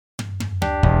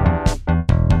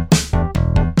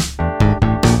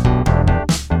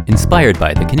Inspired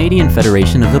by the Canadian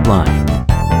Federation of the Blind.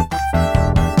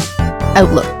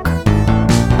 Outlook,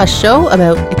 a show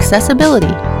about accessibility,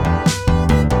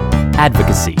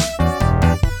 Advocacy,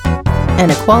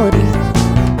 and equality.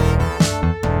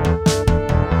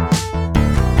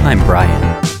 I'm Brian.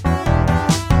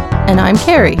 And I'm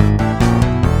Carrie.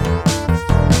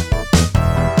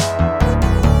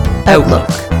 Outlook.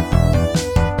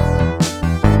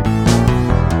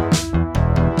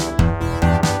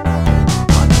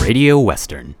 On Radio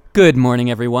Western. Good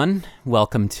morning, everyone.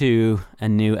 Welcome to a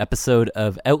new episode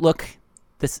of Outlook.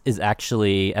 This is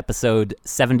actually episode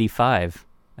 75.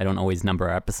 I don't always number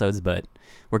our episodes, but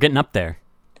we're getting up there.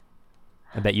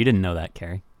 I bet you didn't know that,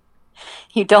 Carrie.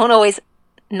 You don't always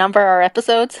number our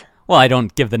episodes? Well, I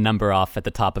don't give the number off at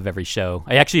the top of every show.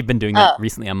 I actually have been doing that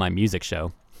recently on my music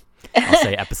show. I'll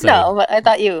say episode. No, but I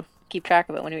thought you keep track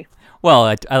of it when we... Well,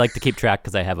 I like to keep track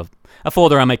because I have a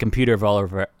folder on my computer of all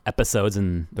of our episodes,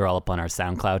 and they're all up on our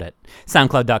SoundCloud at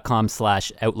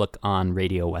soundcloud.com/Outlook on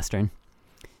Radio Western.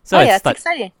 So it's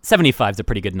exciting. 75 is a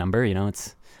pretty good number. You know,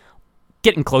 it's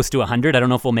getting close to 100. I don't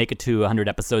know if we'll make it to 100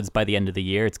 episodes by the end of the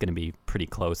year. It's going to be pretty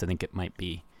close. I think it might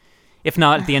be, if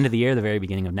not at the end of the year, the very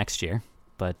beginning of next year.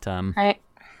 But right.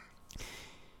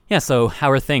 Yeah, so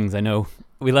how are things? I know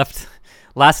we left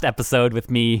last episode with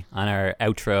me on our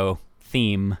outro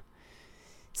theme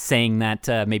saying that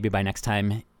maybe by next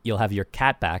time you'll have your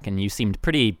cat back, and you seemed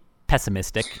pretty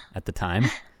pessimistic at the time.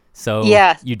 So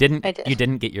yeah, you did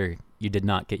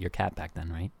not get your cat back then,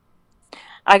 right?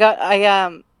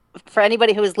 I for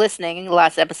anybody who was listening the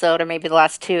last episode or maybe the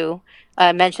last two,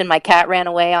 I mentioned my cat ran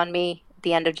away on me at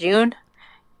the end of June,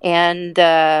 and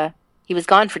he was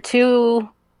gone for 2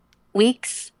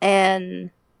 weeks and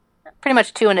pretty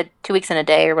much 2 weeks and a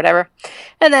day or whatever.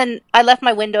 And then I left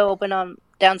my window open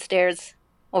downstairs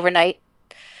overnight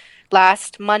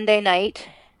last Monday night,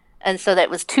 and so that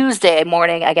was Tuesday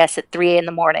morning, I guess at 3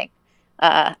 a.m.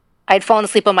 I'd fallen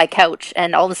asleep on my couch,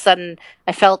 and all of a sudden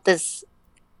I felt this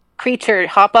creature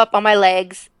hop up on my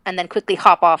legs and then quickly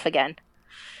hop off again.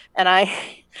 And I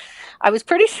was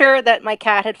pretty sure that my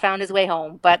cat had found his way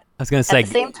home, but I was going to say, at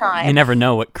the same time, you never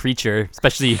know what creature,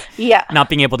 especially not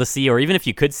being able to see, or even if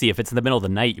you could see, if it's in the middle of the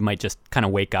night, you might just kind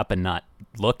of wake up and not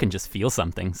look and just feel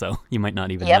something, so you might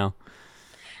not even know.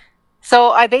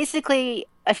 So I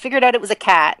figured out it was a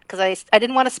cat, because I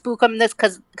didn't want to spook him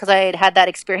because I had had that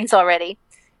experience already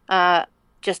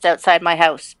just outside my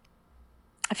house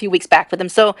a few weeks back with him.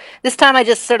 So this time I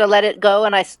just sort of let it go,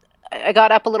 and I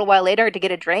got up a little while later to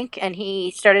get a drink, and he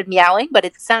started meowing, but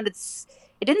it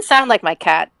didn't sound like my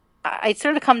cat. I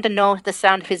sort of come to know the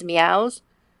sound of his meows,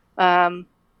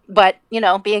 but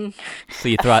being so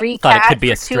you thought it could be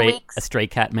a stray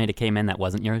cat might have came in that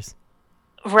wasn't yours,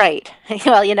 right?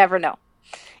 Well, you never know.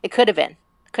 It could have been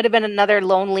another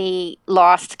lonely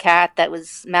lost cat that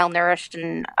was malnourished,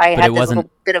 and I had this little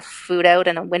bit of food out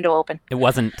and a window open. It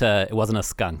wasn't a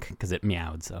skunk because it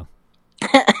meowed. So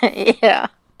yeah.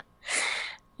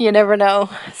 You never know.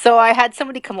 So I had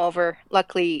somebody come over.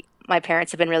 Luckily, my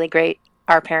parents have been really great.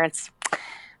 Our parents,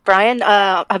 Brian,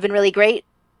 have been really great.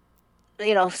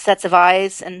 Sets of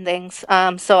eyes and things.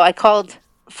 So I called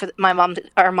for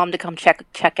our mom to come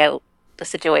check out the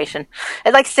situation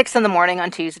at like 6 a.m.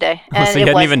 on Tuesday. And so you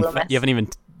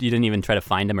didn't even try to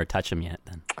find him or touch him yet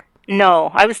then?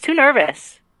 No, I was too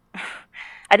nervous.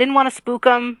 I didn't want to spook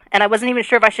him, and I wasn't even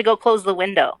sure if I should go close the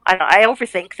window. I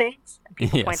overthink things.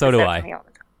 Yeah, so do I.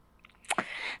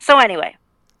 So anyway,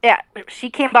 she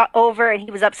came over, and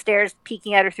he was upstairs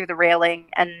peeking at her through the railing,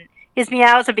 and his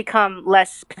meows have become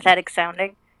less pathetic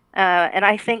sounding. And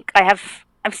I think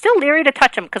I'm still leery to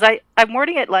touch him, because I'm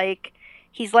wording it like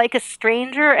he's like a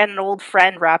stranger and an old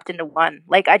friend wrapped into one.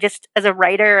 Like, as a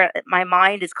writer, my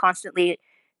mind is constantly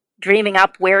dreaming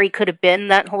up where he could have been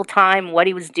that whole time, what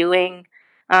he was doing.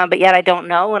 But yet I don't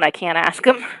know, and I can't ask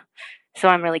him. So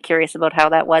I'm really curious about how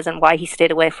that was and why he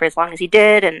stayed away for as long as he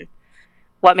did, and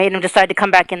what made him decide to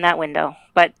come back in that window.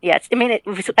 But yeah,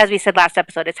 as we said last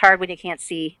episode, it's hard when you can't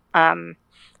see. So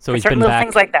he's certain been little back,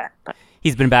 things like that. But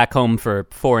he's been back home for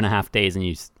 4.5 days, and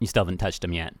you still haven't touched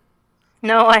him yet.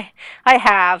 No, I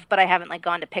have, but I haven't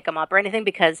gone to pick him up or anything,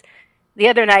 because the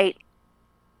other night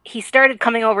he started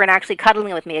coming over and actually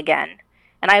cuddling with me again,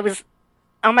 and I was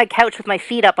on my couch with my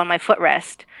feet up on my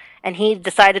footrest, and he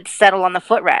decided to settle on the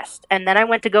footrest. And then I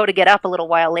went to go to get up a little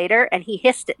while later, and he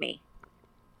hissed at me.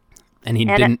 And he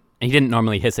didn't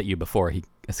normally hiss at you before he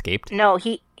escaped? No,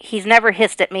 he's never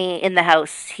hissed at me in the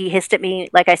house. He hissed at me,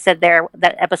 like I said there,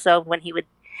 that episode when he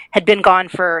had been gone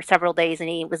for several days, and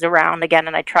he was around again,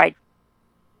 and I tried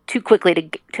too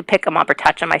quickly to pick him up or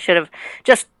touch him. I should have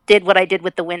just did what I did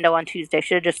with the window on Tuesday.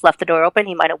 Should have just left the door open.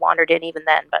 He might have wandered in even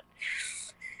then. But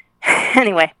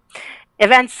anyway,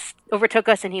 events overtook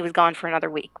us, and he was gone for another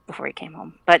week before he came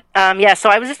home. But yeah, so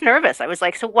I was just nervous. I was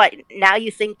like, so what? Now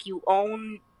you think you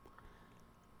own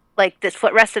like this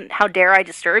footrest, and how dare I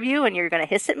disturb you? And you're going to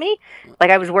hiss at me?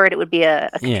 Like, I was worried it would be a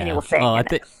continual thing. Well,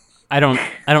 I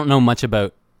don't know much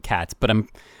about cats, but I'm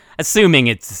assuming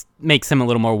it makes him a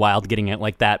little more wild getting it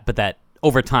like that. But that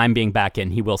over time being back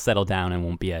in, he will settle down and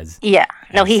won't be as... Yeah.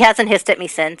 No, he hasn't hissed at me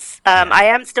since. I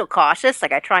am still cautious.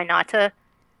 Like, I try not to.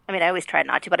 I mean, I always try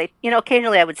not to, but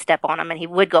occasionally I would step on him and he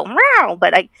would go, meow,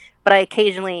 but I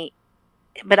occasionally,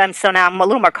 but now I'm a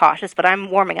little more cautious, but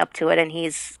I'm warming up to it, and he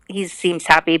seems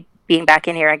happy being back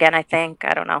in here again, I think.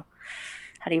 I don't know.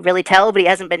 How do you really tell? But he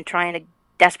hasn't been trying to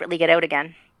desperately get out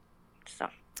again. So.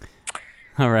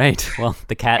 All right. Well,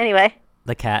 the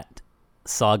cat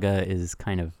saga is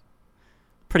kind of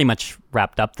pretty much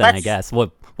wrapped up then, I guess.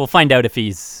 We'll find out if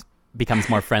he's becomes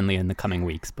more friendly in the coming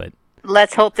weeks, but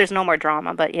let's hope there's no more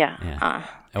drama. But yeah.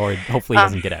 Or hopefully he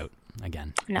doesn't get out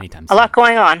again anytime soon. A lot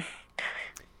going on.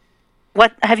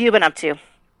 What have you been up to?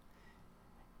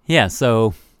 Yeah,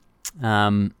 so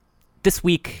this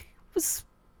week was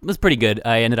pretty good.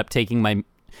 I ended up taking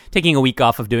a week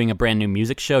off of doing a brand new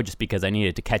music show just because I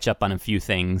needed to catch up on a few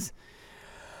things.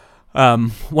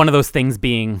 One of those things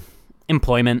being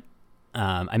employment.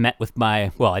 I met with I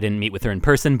didn't meet with her in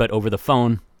person, but over the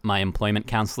phone, my employment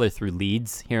counselor through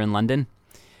Leeds here in London.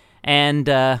 And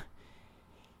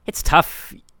it's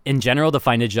tough in general to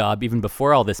find a job even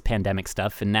before all this pandemic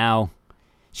stuff. And now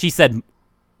she said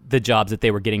the jobs that they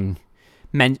were getting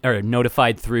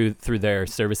notified through their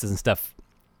services and stuff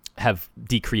have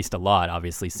decreased a lot,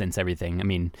 obviously, since everything. I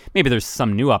mean, maybe there's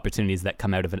some new opportunities that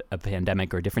come out of a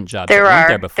pandemic or different jobs that weren't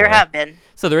there before. There have been.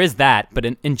 So there is that, but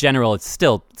in general, it's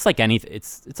like anything.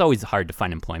 It's always hard to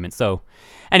find employment. So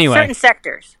anyway. Certain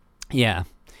sectors. Yeah.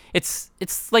 It's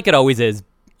like it always is.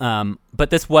 But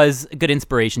this was a good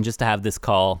inspiration just to have this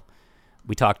call.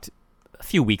 We talked a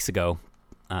few weeks ago,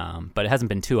 but it hasn't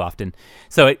been too often.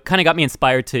 So it kind of got me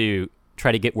inspired to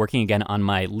try to get working again on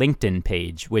my LinkedIn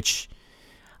page, which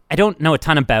I don't know a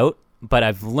ton about, but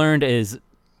I've learned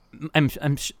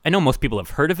I know most people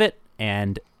have heard of it,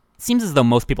 and it seems as though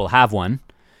most people have one.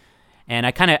 And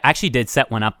I kind of actually did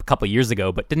set one up a couple years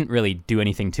ago, but didn't really do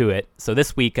anything to it. So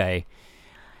this week I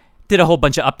did a whole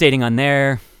bunch of updating on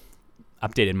there,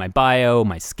 updated my bio,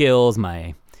 my skills,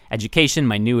 my education,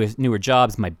 my newer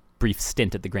jobs, my brief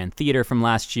stint at the Grand Theatre from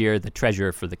last year, the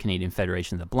treasurer for the Canadian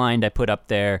Federation of the Blind I put up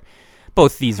there.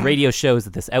 Both these radio shows,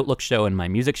 this Outlook show and my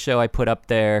music show I put up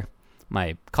there,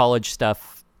 my college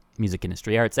stuff, music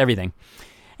industry arts, everything.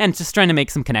 And just trying to make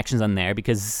some connections on there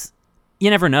because you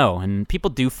never know. And people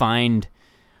do find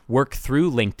work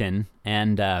through LinkedIn.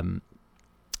 And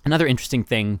another interesting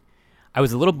thing, I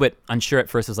was a little bit unsure at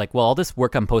first. I was like, well, all this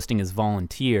work I'm posting is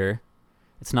volunteer.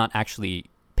 It's not actually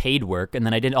paid work. And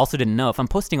then I also didn't know if I'm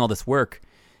posting all this work,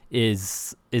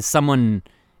 is someone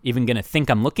even going to think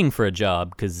I'm looking for a job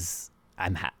because I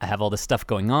have all this stuff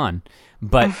going on.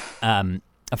 But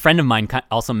a friend of mine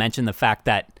also mentioned the fact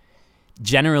that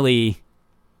generally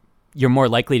you're more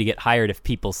likely to get hired if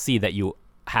people see that you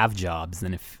have jobs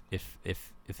than if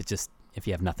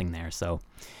you have nothing there. So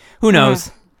who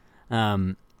knows?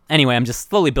 Anyway, I'm just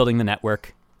slowly building the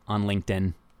network on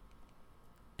LinkedIn.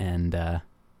 And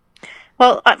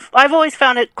well, I've always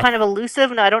found it kind of elusive,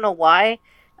 and I don't know why.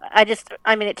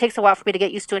 It takes a while for me to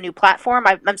get used to a new platform.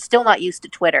 I'm still not used to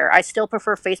Twitter. I still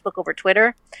prefer Facebook over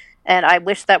Twitter, and I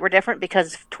wish that were different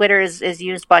because Twitter is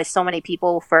used by so many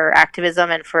people for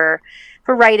activism and for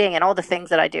writing and all the things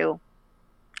that I do.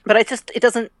 But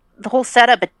the whole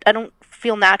setup, I don't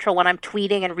feel natural when I'm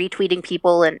tweeting and retweeting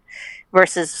people and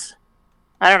versus,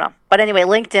 I don't know. But anyway,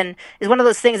 LinkedIn is one of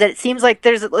those things that it seems like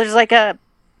there's like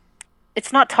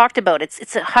it's not talked about.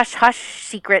 It's a hush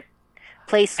secret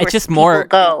place where it's just people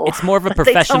go. It's more of a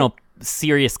professional,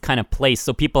 serious kind of place.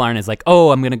 So people aren't as like,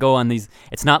 oh, I'm going to go on these.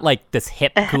 It's not like this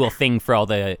hip, cool thing for all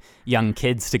the young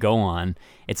kids to go on.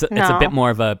 It's a bit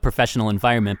more of a professional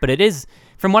environment. But it is,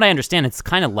 from what I understand, it's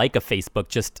kind of like a Facebook,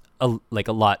 just a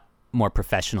lot more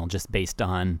professional, just based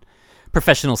on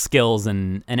professional skills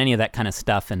and any of that kind of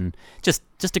stuff. And just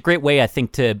a great way, I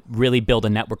think, to really build a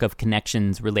network of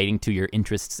connections relating to your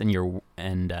interests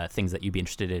and things that you'd be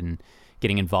interested in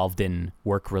getting involved in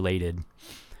work related.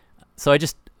 So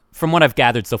from what I've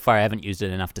gathered so far, I haven't used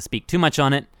it enough to speak too much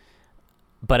on it,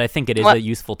 but I think it is a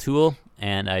useful tool,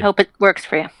 and I hope it works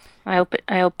for you. I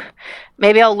hope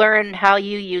maybe I'll learn how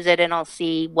you use it, and I'll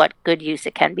see what good use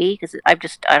it can be, because I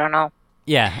don't know.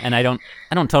 Yeah, and I don't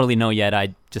totally know yet.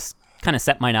 I just kind of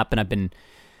set mine up, and I've been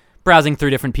browsing through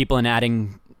different people and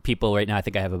adding people right now. I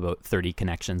think I have about 30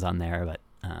 connections on there, but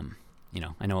I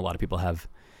know a lot of people have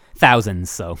thousands,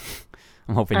 so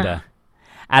I'm hoping to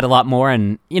add a lot more.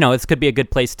 And this could be a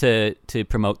good place to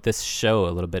promote this show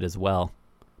a little bit as well.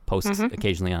 Post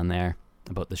occasionally on there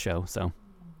about the show. So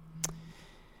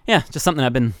yeah, just something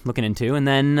I've been looking into. And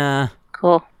then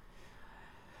cool.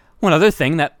 One other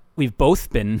thing that we've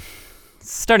both been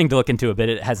starting to look into a bit,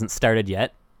 it hasn't started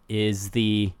yet, is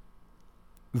the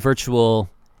virtual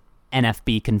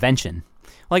NFB convention.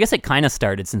 Well, I guess it kind of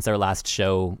started since our last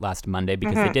show last Monday,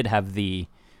 because they did have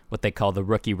what they call the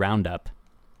Rookie Roundup.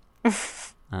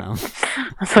 That's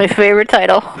my favorite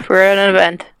title for an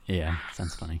event. Yeah,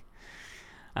 sounds funny.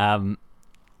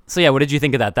 So yeah, what did you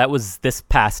think of that? That was this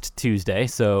past Tuesday,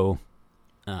 so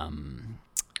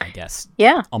I guess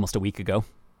almost a week ago.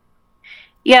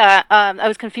 Yeah, I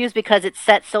was confused because it's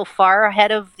set so far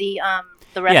ahead of the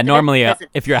rest. Yeah, of normally it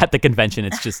if you're at the convention,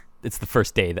 it's the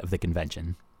first day of the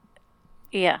convention.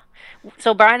 Yeah,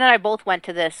 so Brian and I both went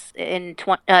to this in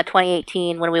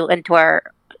 2018 when we went to our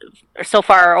so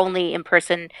far only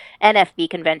in-person NFB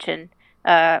convention.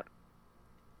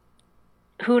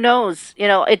 Who knows?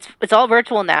 It's all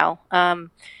virtual now.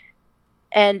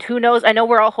 And who knows? I know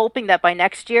we're all hoping that by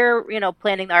next year,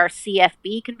 planning our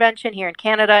CFB convention here in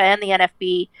Canada and the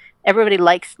NFB, everybody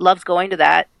loves going to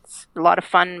that. It's a lot of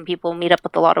fun. People meet up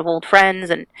with a lot of old friends,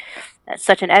 and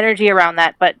such an energy around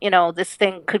that. But this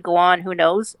thing could go on. Who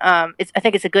knows? I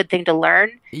think it's a good thing to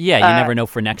learn. Yeah, you never know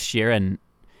for next year, and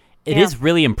it is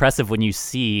really impressive when you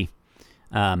see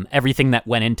everything that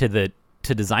went into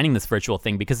to designing this virtual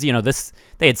thing, because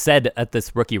they had said at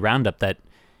this Rookie Roundup that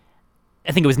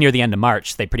I think it was near the end of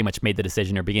March, they pretty much made the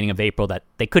decision, or beginning of April, that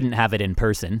they couldn't have it in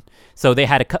person. So they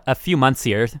had a few months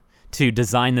here to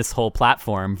design this whole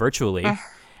platform virtually.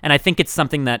 And I think it's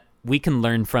something that we can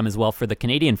learn from as well for the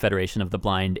Canadian Federation of the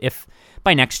Blind. If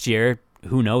by next year,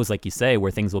 who knows, like you say,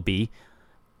 where things will be,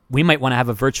 we might want to have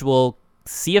a virtual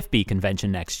CFB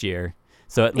convention next year.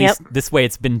 So at least this way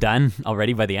it's been done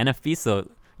already by the NFB. So,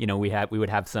 we would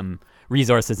have some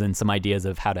resources and some ideas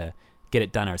of how to get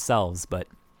it done ourselves. But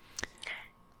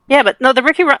yeah, but no, the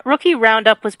Rookie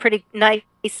Roundup was pretty nice.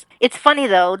 It's funny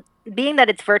though, being that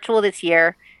it's virtual this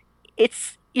year,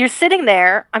 you're sitting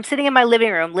there. I'm sitting in my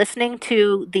living room listening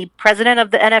to the president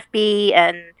of the NFB,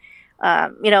 and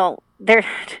they're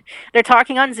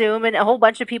talking on Zoom, and a whole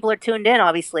bunch of people are tuned in,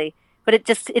 obviously. But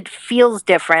it feels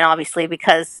different, obviously,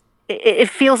 because it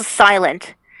feels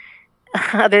silent,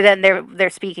 other than their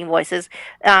speaking voices,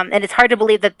 and it's hard to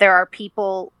believe that there are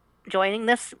people joining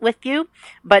this with you.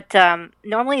 But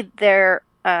normally their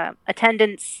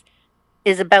attendance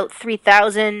is about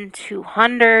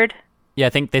 3,200. Yeah, I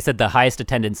think they said the highest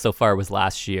attendance so far was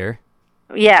last year.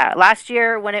 Yeah, last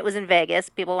year when it was in Vegas.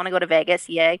 People want to go to Vegas,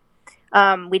 yay.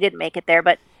 We didn't make it there,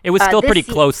 but it was still pretty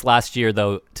close last year,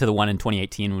 though, to the one in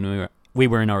 2018 when we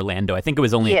were in Orlando. I think it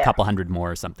was only a couple hundred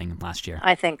more or something last year.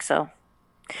 I think so.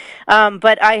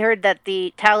 But I heard that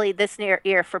the tally this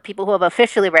year for people who have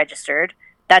officially registered,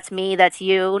 that's me, that's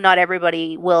you, not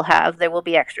everybody will have, there will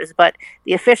be extras, but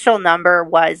the official number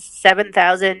was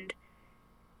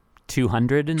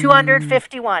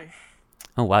 7,251.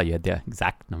 Oh, wow, you had the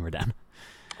exact number down.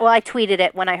 Well, I tweeted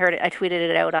it when I heard it. I tweeted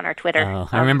it out on our Twitter. Oh,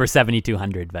 I remember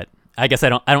 7,200, but I guess I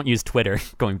don't use Twitter.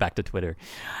 Going back to Twitter,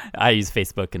 I use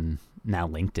Facebook and now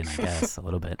LinkedIn, I guess, a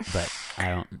little bit, but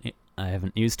I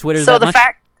haven't used Twitter that much.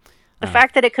 The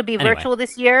fact that it could be virtual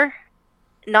this year,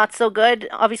 not so good,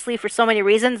 obviously, for so many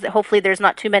reasons. Hopefully there's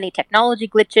not too many technology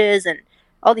glitches and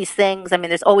all these things. I mean,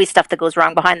 there's always stuff that goes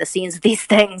wrong behind the scenes of these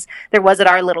things. There was at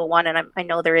our little one, and I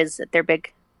know there is at their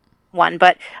big one,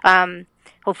 but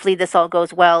hopefully this all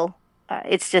goes well.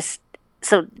 It's just,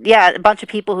 so yeah, a bunch of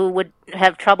people who would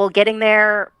have trouble getting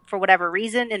there for whatever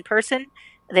reason in person,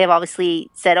 they've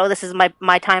obviously said, oh, this is my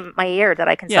time, my year that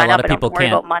I can sign up. A lot of people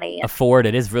can't afford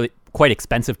it. It is really quite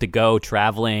expensive to go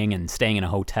traveling and staying in a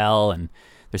hotel, and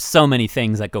there's so many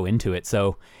things that go into it.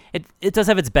 So it does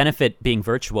have its benefit being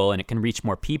virtual, and it can reach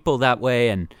more people that way.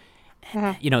 And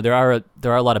there are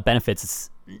a lot of benefits. It's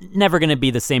never going to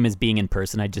be the same as being in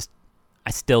person. I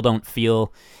still don't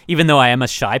feel, even though I am a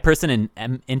shy person and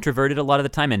am introverted a lot of the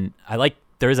time, and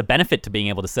there is a benefit to being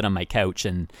able to sit on my couch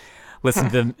and listen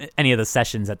to any of the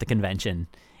sessions at the convention,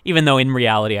 even though in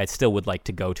reality I still would like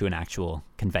to go to an actual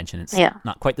convention. It's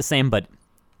not quite the same, but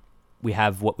we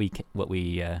have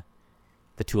the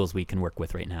tools we can work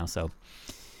with right now. So,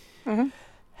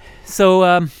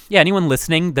 anyone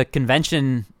listening, the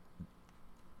convention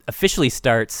officially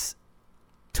starts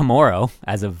tomorrow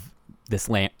as of this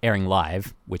airing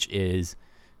live, which is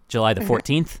July the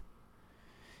 14th.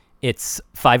 It's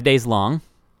 5 days long,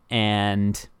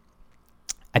 and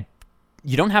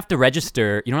you don't have to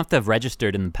register. You don't have to have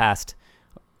registered in the past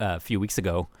few weeks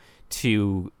ago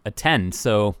to attend.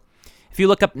 So if you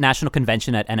look up National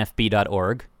Convention at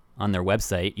nfb.org on their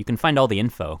website, you can find all the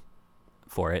info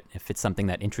for it if it's something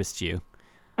that interests you.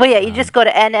 Well, yeah, you just go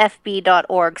to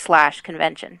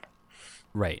nfb.org/convention.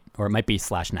 Right. Or it might be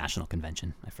 /national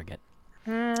convention. I forget.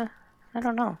 I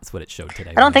don't know. That's what it showed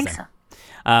today. I don't think so.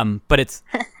 But it's,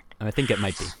 I think it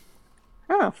might be.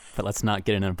 Oh. But let's not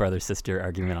get in a brother-sister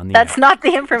argument on the That's not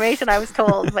the information I was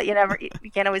told, but you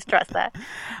can't always trust that.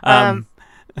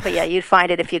 But yeah, you'd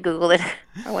find it if you Googled it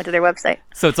or went to their website.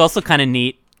 So it's also kind of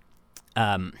neat.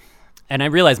 And I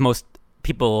realize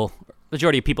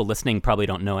majority of people listening probably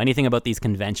don't know anything about these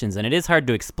conventions, and it is hard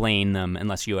to explain them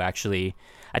unless you actually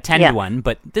attend one.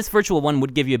 But this virtual one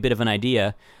would give you a bit of an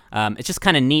idea. It's just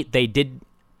kind of neat. They did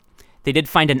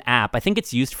find an app. I think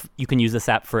it's used. You can use this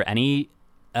app for any.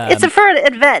 It's for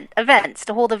events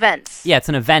to hold events. Yeah, it's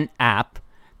an event app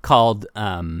called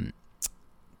something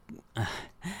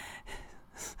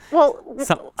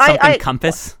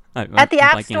Compass. At the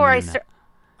App Store,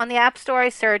 on the App Store, I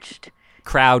searched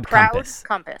Crowd Compass.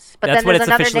 But that's then there's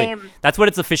another name. That's what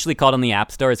it's officially called on the App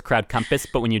Store. Is Crowd Compass,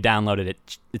 but when you download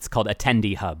it, it's called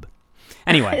Attendee Hub.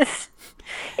 Anyway,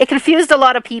 it confused a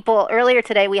lot of people. Earlier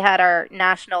today, we had our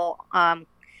national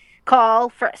call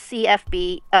for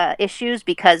CFB issues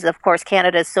because, of course,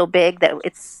 Canada is so big that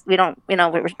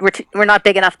we're not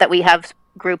big enough that we have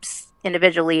groups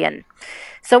individually, and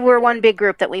so we're one big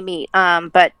group that we meet.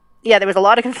 But yeah, there was a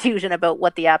lot of confusion about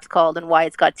what the app's called and why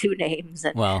it's got two names.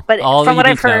 But from what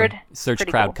I've heard, search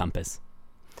Crowd Compass.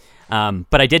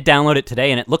 But I did download it today,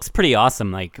 and it looks pretty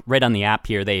awesome. Like right on the app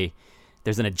here,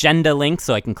 there's an agenda link,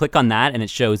 so I can click on that, and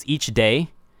it shows each day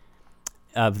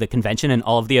of the convention and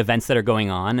all of the events that are going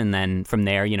on. And then from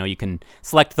there, you can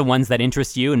select the ones that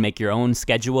interest you and make your own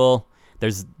schedule.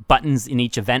 There's buttons in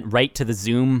each event right to the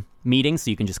Zoom meeting,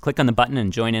 so you can just click on the button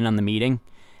and join in on the meeting.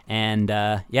 And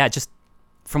just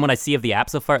from what I see of the app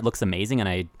so far, it looks amazing, and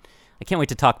I can't wait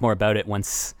to talk more about it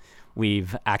once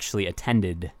we've actually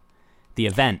attended the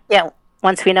event. Yeah,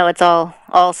 once we know it's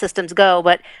all systems go.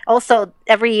 But also,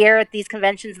 every year at these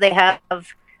conventions, they have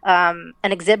an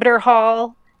exhibitor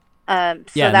hall. And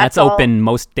that's open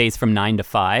most days from 9 to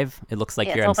 5. It looks like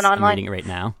I'm reading it right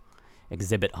now.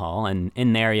 Exhibit hall, and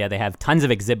in there, they have tons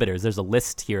of exhibitors. There's a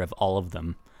list here of all of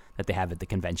them that they have at the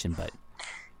convention, but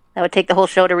that would take the whole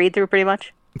show to read through, pretty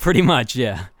much. Pretty much,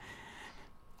 yeah.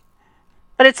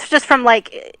 But it's just from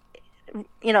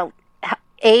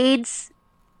AIDS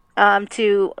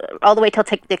to all the way till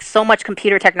so much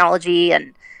computer technology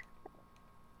and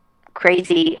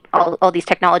crazy all these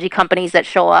technology companies that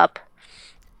show up.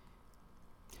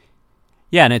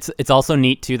 Yeah, and it's also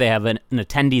neat too. They have an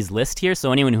attendees list here,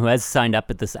 so anyone who has signed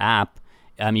up at this app,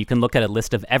 you can look at a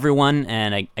list of everyone,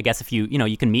 and I guess if you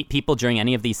can meet people during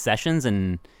any of these sessions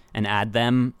and add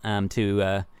them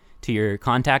to your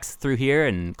contacts through here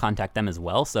and contact them as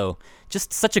well. So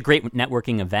just such a great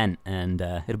networking event, and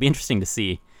it'll be interesting to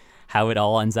see how it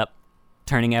all ends up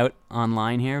turning out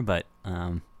online here. But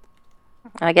I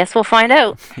guess we'll find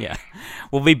out. Yeah,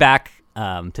 we'll be back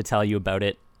to tell you about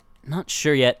it. Not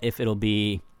sure yet if it'll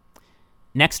be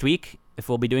next week, if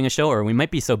we'll be doing a show, or we might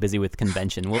be so busy with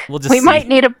convention. We'll just see. We might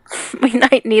need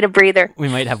a breather. We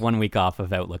might have 1 week off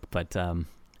of Outlook, but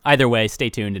either way,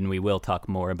 stay tuned, and we will talk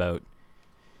more about.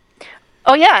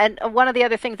 Oh yeah, and one of the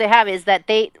other things they have is that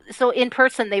in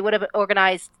person they would have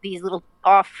organized these little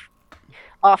off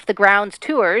the grounds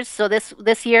tours. So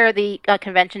this year the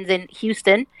convention's in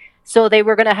Houston, so they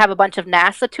were going to have a bunch of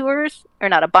NASA tours, or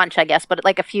not a bunch, I guess, but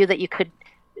like a few that you could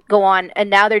go on, and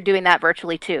now they're doing that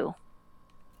virtually too.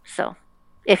 So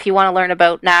if you want to learn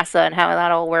about NASA and how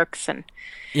that all works, and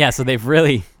so they've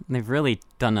really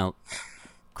done a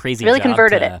crazy really job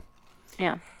converted it.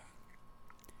 Yeah.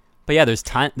 But yeah, there's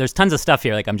tons of stuff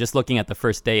here. Like I'm just looking at the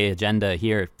first day agenda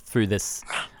here through this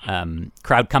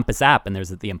Crowd Compass app, and there's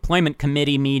the employment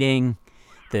committee meeting,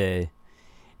 the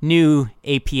new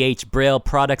APH Braille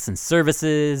products and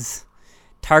services,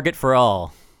 Target for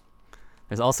All.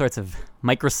 There's all sorts of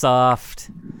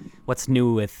Microsoft, what's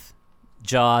new with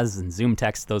JAWS and Zoom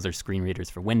Text. Those are screen readers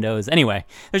for Windows. Anyway,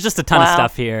 there's just a ton of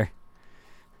stuff here.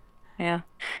 Yeah.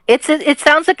 It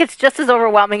sounds like it's just as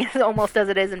overwhelming almost as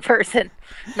it is in person.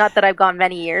 Not that I've gone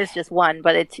many years, just one,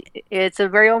 but it's a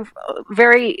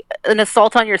very an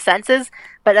assault on your senses.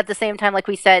 But at the same time, like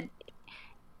we said,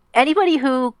 anybody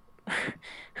who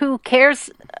cares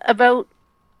about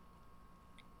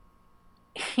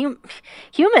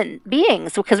human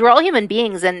beings, because we're all human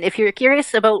beings, and if you're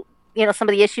curious about some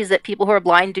of the issues that people who are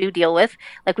blind do deal with.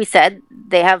 Like we said,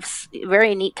 they have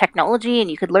very neat technology, and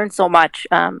you could learn so much.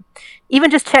 Even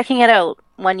just checking it out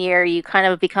 1 year, you kind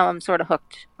of become sort of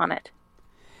hooked on it.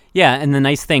 Yeah, and the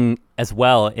nice thing as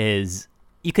well is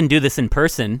you can do this in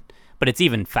person, but it's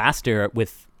even faster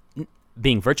with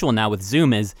being virtual now with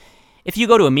Zoom. Is if you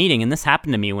go to a meeting, and this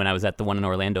happened to me when I was at the one in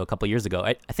Orlando a couple years ago.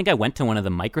 I think I went to one of the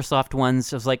Microsoft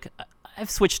ones. I was like, I've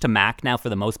switched to Mac now for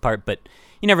the most part, but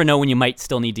you never know when you might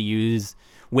still need to use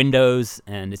Windows,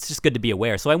 and it's just good to be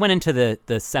aware. So I went into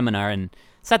the seminar and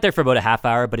sat there for about a half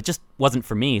hour, but it just wasn't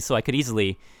for me, so I could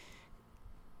easily,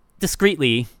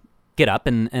 discreetly get up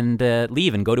and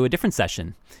leave and go to a different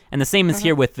session. And the same is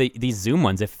here with these Zoom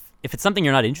ones. If it's something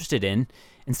you're not interested in,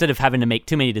 instead of having to make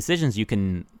too many decisions, you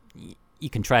can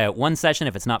try out one session.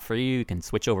 If it's not for you, you can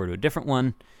switch over to a different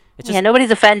one. It's just, nobody's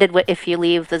offended if you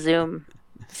leave the Zoom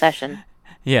session.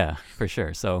 Yeah, for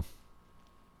sure. So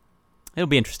it'll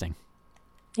be interesting.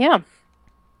 Yeah.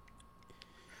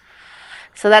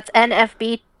 So that's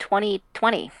NFB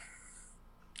 2020,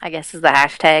 I guess, is the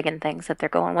hashtag and things that they're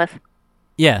going with.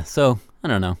 Yeah, so I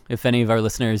don't know if any of our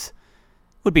listeners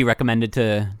would be recommended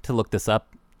to look this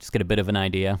up, just get a bit of an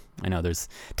idea. I know there's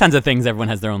tons of things. Everyone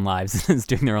has their own lives and is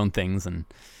doing their own things and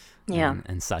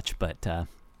such, but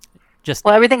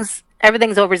everything's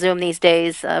over Zoom these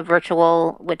days,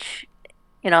 virtual, which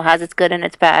has its good and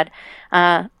its bad.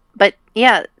 But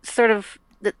yeah, sort of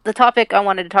the topic I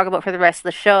wanted to talk about for the rest of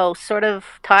the show sort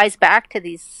of ties back to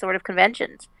these sort of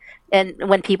conventions. And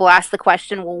when people ask the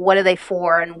question, well, what are they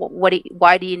for, and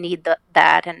why do you need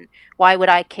that, and why would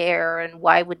I care, and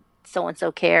why would so and so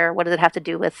care? What does it have to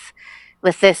do with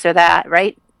this or that?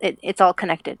 Right? It's all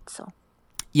connected. So.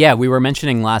 Yeah, we were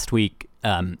mentioning last week.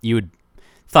 You had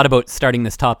thought about starting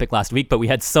this topic last week, but we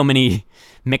had so many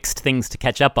mixed things to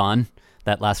catch up on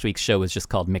that last week's show was just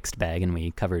called Mixed Bag, and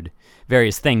we covered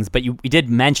various things. But we did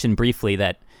mention briefly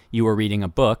that you were reading a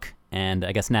book, and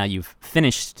I guess now you've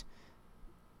finished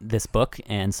this book,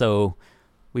 and so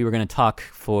we were going to talk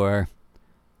for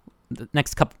the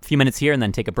next few minutes here and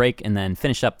then take a break and then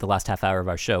finish up the last half hour of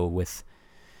our show with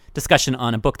discussion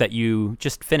on a book that you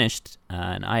just finished,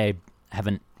 and I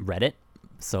haven't read it,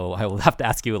 so I will have to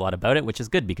ask you a lot about it, which is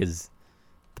good because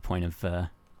the point of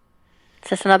it's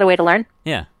just another way to learn.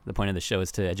 Yeah, the point of the show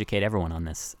is to educate everyone on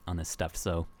this stuff.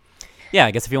 So yeah,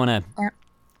 I guess if you want to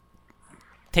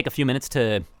take a few minutes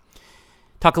to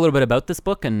talk a little bit about this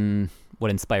book and what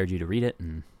inspired you to read it.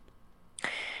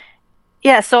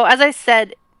 Yeah, so as I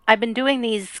said, I've been doing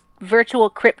these virtual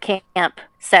Crypt Camp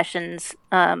sessions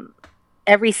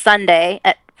every Sunday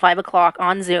at 5:00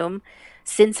 on Zoom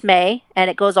since May,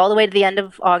 and it goes all the way to the end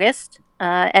of August.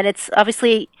 And it's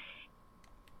obviously,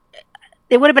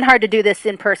 it would have been hard to do this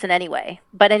in person anyway.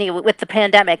 But anyway, with the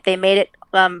pandemic, they made it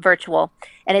virtual.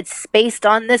 And it's based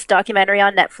on this documentary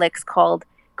on Netflix called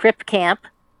Crypt Camp,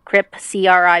 Crip,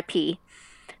 C-R-I-P.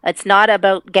 It's not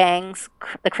about gangs,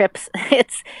 the Crips.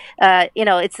 It's,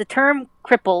 it's the term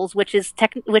cripples, which is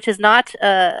not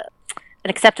an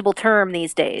acceptable term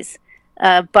these days.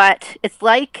 But it's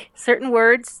like certain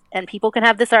words, and people can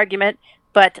have this argument,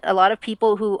 but a lot of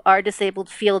people who are disabled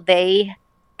feel they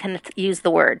can use the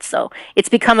word. So it's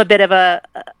become a bit of a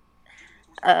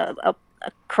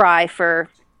cry for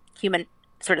human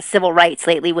sort of civil rights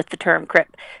lately with the term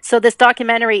Crip. So this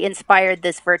documentary inspired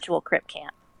this virtual Crypt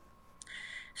Camp.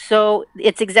 So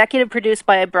it's executive produced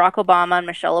by Barack Obama and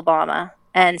Michelle Obama.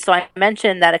 And so I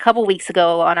mentioned that a couple weeks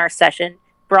ago on our session,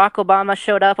 Barack Obama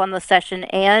showed up on the session,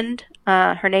 and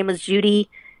her name was Judy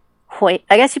I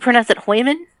guess you pronounce it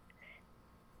Hoyman.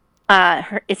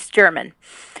 It's German.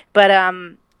 But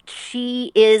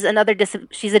she is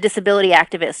she's a disability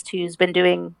activist who's been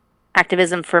doing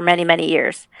activism for many, many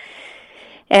years.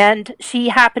 And she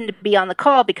happened to be on the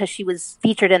call because she was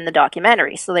featured in the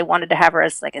documentary. So they wanted to have her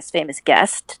as like a famous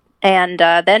guest. And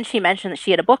then she mentioned that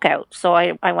she had a book out. So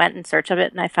I went in search of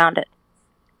it, and I found it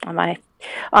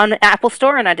on the Apple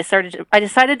Store, and I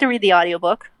decided to read the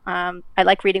audiobook. I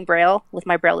like reading Braille with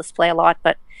my Braille display a lot,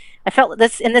 but I felt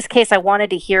in this case I wanted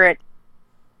to hear it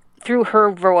through her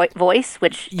voice,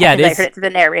 which I heard it through the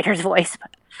narrator's voice. But.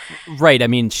 Right. I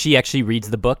mean, she actually reads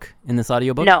the book in this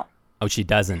audiobook? No. Oh, she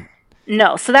doesn't.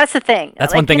 No, so that's the thing.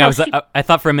 That's one thing I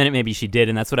thought for a minute maybe she did,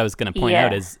 and that's what I was going to point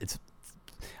out is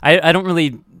I don't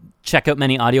really check out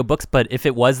many audiobooks, but if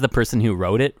it was the person who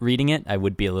wrote it reading it, I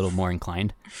would be a little more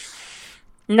inclined.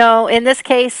 No, in this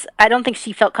case, I don't think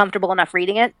she felt comfortable enough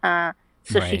reading it, so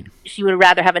right. she would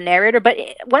rather have a narrator. But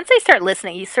once they start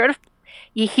listening,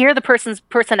 you hear the person's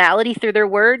personality through their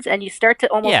words, and you start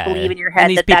to almost believe in your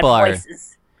head that voice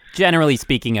is. Generally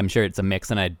speaking, I'm sure it's a mix,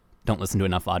 and don't listen to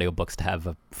enough audiobooks to have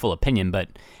a full opinion, but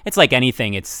it's like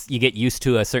anything. It's you get used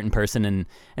to a certain person, and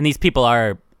these people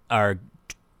are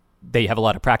they have a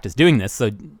lot of practice doing this,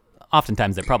 so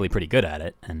oftentimes they're probably pretty good at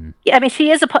it. And yeah, I mean,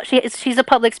 she's a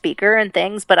public speaker and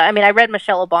things, but I mean, I read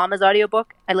Michelle Obama's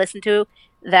audiobook. I listened to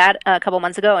that a couple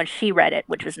months ago, and she read it,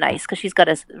 which was nice because she's got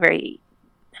a very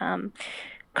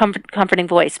comforting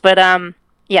voice. But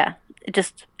yeah,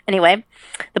 anyway,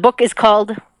 the book is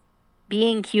called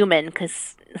Being Human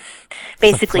because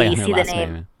basically you see the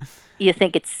name, you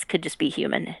think it could just be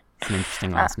human. It's an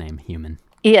interesting last name, Human.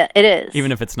 Yeah, it is.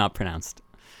 Even if it's not pronounced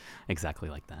exactly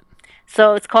like that.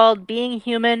 So it's called Being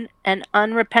Human, an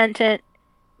Unrepentant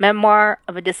Memoir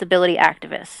of a Disability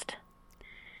Activist.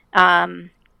 And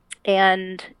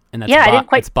that's yeah, I didn't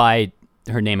quite... It's by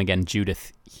her name again,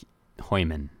 Judith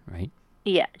Hoyman, right?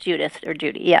 Yeah, Judith or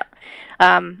Judy, yeah.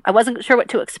 I wasn't sure what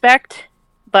to expect,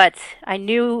 but I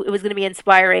knew it was going to be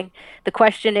inspiring. The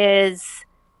question is,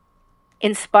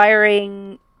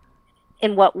 inspiring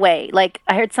in what way? Like,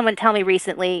 I heard someone tell me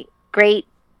recently, great,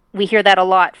 we hear that a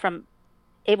lot from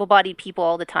able-bodied people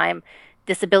all the time.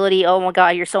 Disability, oh my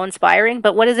God, you're so inspiring.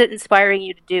 But what is it inspiring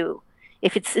you to do?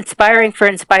 If it's inspiring for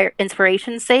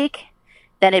inspiration's sake,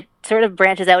 then it sort of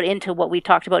branches out into what we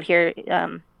talked about here.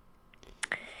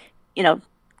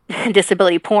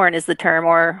 Disability porn is the term,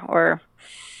 or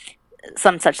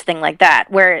some such thing like that.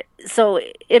 So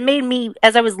it made me,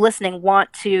 as I was listening,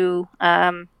 want to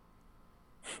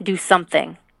do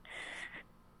something.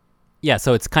 Yeah,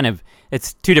 so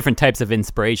it's two different types of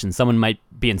inspiration. Someone might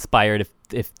be inspired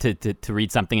if to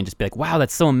read something and just be like, wow,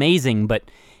 that's so amazing. But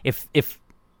if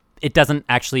it doesn't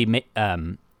actually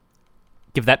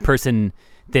give that person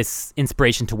this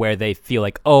inspiration to where they feel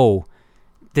like, oh,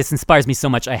 this inspires me so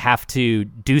much, I have to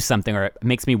do something, or it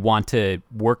makes me want to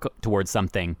work towards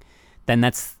something, then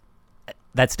that's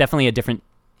definitely a different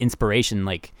inspiration.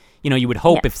 Like, you would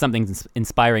hope if something's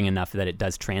inspiring enough that it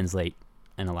does translate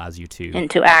and allows you to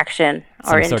into action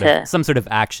or some sort of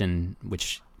action,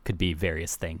 which could be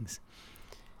various things.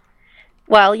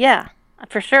 Well, yeah,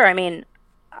 for sure. I mean,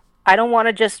 I don't want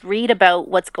to just read about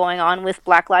what's going on with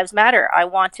Black Lives Matter. I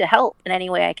want to help in any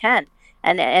way I can.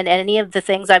 And any of the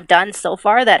things I've done so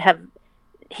far that have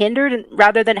hindered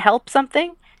rather than help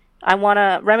something, I want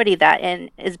to remedy that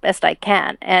as best I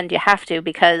can. And you have to,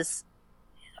 because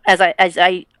as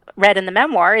I read in the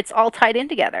memoir, it's all tied in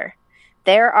together.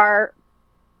 There are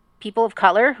people of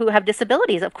color who have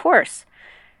disabilities, of course.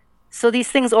 So these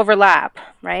things overlap,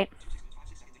 right?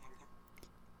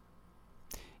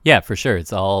 Yeah, for sure.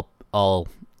 It's all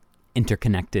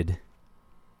interconnected,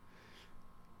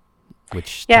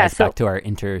 which ties back to our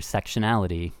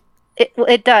intersectionality.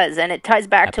 It does, and it ties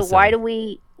back episode.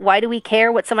 To why do we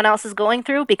care what someone else is going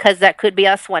through? Because that could be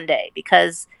us one day.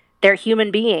 Because they're human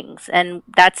beings, and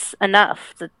that's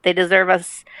enough. That they deserve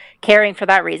us caring for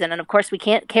that reason. And of course, we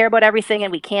can't care about everything,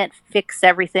 and we can't fix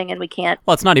everything, and we can't.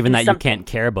 Well, it's not even that you can't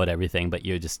care about everything, but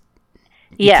you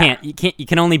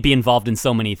can only be involved in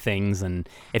so many things, and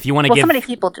if you want to so many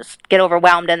people just get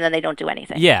overwhelmed and then they don't do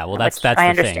anything. Yeah, well, that's I the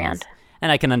understand,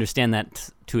 and I can understand that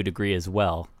to a degree as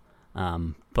well.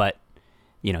 But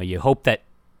you hope that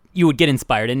you would get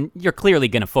inspired, and you're clearly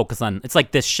going to focus on. It's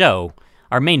like this show.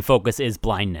 Our main focus is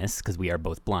blindness because we are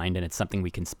both blind, and it's something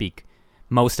we can speak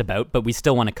most about. But we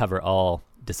still want to cover all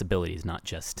disabilities, not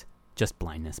just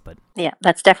blindness. But yeah,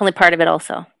 that's definitely part of it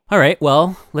also. All right,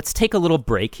 well, let's take a little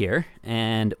break here,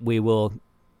 and we will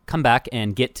come back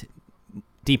and get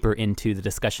deeper into the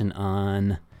discussion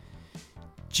on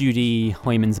Judy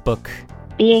Hoyman's book,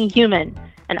 Being Human,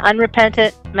 an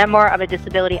Unrepentant Memoir of a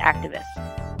Disability Activist.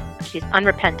 She's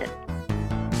unrepentant.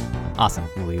 Awesome.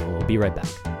 We will be right back.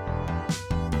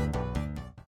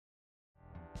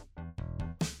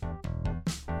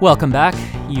 Welcome back.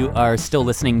 You are still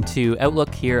listening to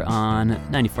Outlook here on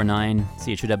 94.9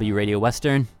 CHOW Radio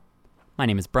Western. My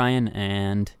name is Brian,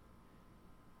 and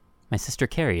my sister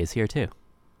Carrie is here too.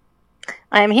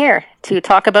 I am here to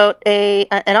talk about an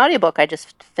audiobook I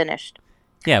just finished.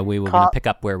 Yeah, we were going to pick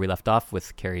up where we left off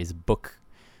with Carrie's book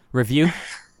review.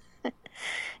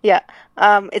 Yeah,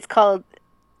 it's called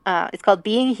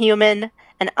Being Human,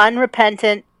 an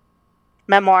Unrepentant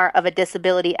Memoir of a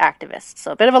Disability Activist.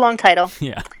 So a bit of a long title.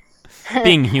 Yeah,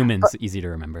 Being Human's easy to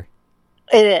remember.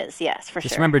 It is, yes, for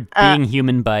Just sure. remember Being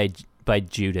Human by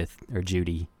Judith or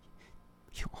Judy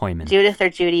Hoyman. Judith or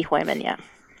Judy Hoyman, yeah.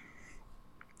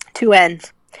 2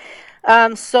 N's.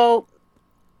 So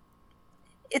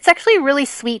it's actually a really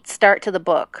sweet start to the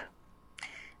book.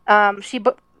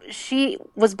 She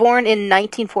was born in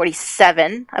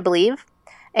 1947, I believe,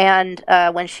 and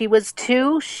when she was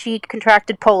 2, she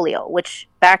contracted polio, which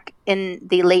back in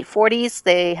the late 40s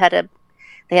they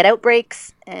they had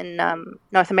outbreaks in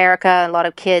North America. A lot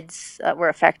of kids were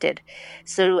affected.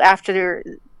 So after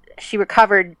she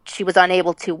recovered, she was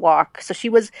unable to walk. So she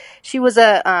was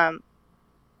a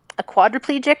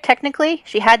quadriplegic technically.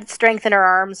 She had strength in her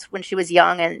arms when she was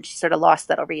young, and she sort of lost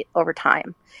that over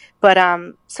time. But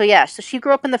so she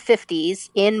grew up in the 50s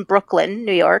in Brooklyn,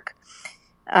 New York,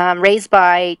 raised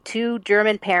by two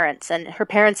German parents, and her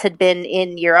parents had been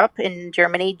in Europe, in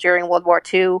Germany during World War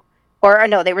II, or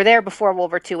no, they were there before World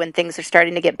War II when things are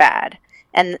starting to get bad,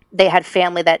 and they had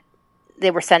family that they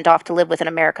were sent off to live with in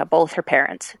America. Both her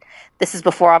parents. This is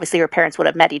before obviously her parents would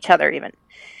have met each other even.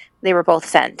 They were both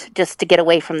sent just to get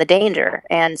away from the danger,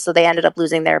 and so they ended up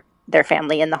losing their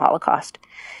family in the Holocaust.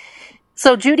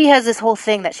 So Judy has this whole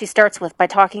thing that she starts with by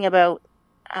talking about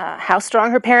how strong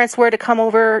her parents were to come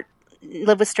over,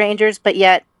 live with strangers, but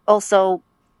yet also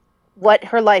what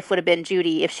her life would have been,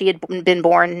 Judy, if she had been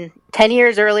born 10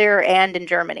 years earlier and in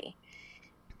Germany,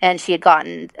 and she had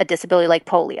gotten a disability like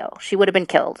polio. She would have been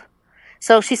killed.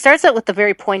 So she starts out with a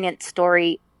very poignant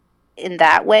story in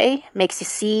that way, makes you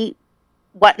see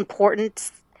what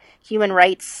importance human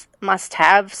rights must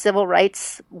have, civil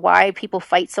rights, why people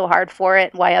fight so hard for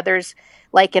it, why others,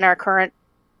 like in our current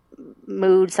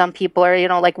mood, some people are,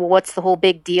 like, well, what's the whole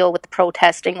big deal with the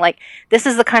protesting? Like, this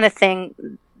is the kind of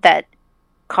thing that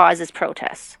causes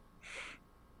protests.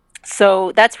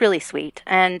 So that's really sweet.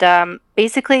 And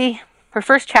basically, her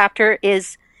first chapter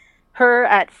is her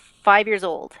at 5 years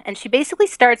old. And she basically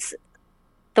starts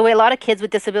the way a lot of kids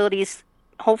with disabilities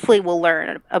hopefully will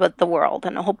learn about the world,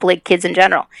 and hopefully kids in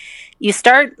general. You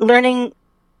start learning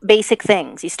basic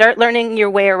things. You start learning your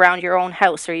way around your own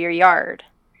house or your yard.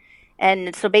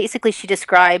 And so basically she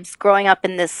describes growing up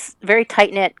in this very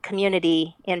tight-knit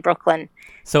community in Brooklyn.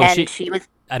 So and she was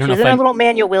in a little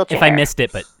manual wheelchair. If I missed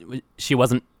it, but she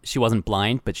wasn't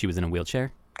blind, but she was in a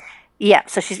wheelchair. Yeah,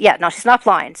 so she's not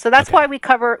blind. So that's why we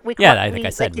cover we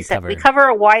cover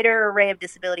a wider array of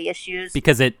disability issues.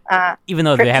 Because even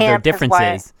though they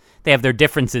have their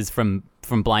differences from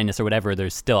blindness or whatever, there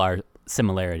still are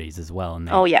similarities as well. And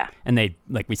and they,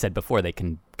 like we said before, they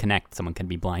can connect. Someone can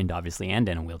be blind, obviously, and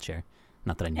in a wheelchair.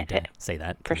 Not that I need to say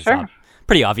that. For sure.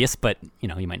 Pretty obvious, but you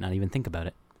might not even think about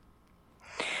it.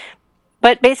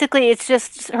 But basically, it's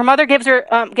just her mother gets her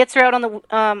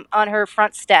out on her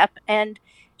front step, and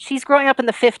she's growing up in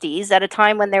the 50s at a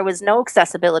time when there was no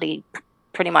accessibility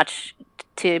pretty much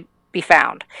to be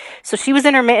found. So she was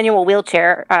in her manual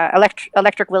wheelchair.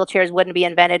 Electric wheelchairs wouldn't be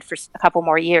invented for a couple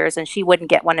more years, and she wouldn't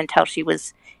get one until she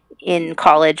was in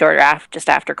college or just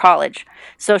after college.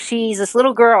 So she's this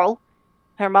little girl.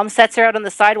 Her mom sets her out on the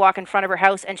sidewalk in front of her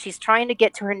house, and she's trying to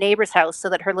get to her neighbor's house so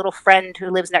that her little friend who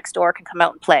lives next door can come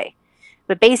out and play.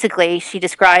 But basically, she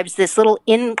describes this little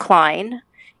incline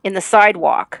in the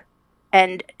sidewalk,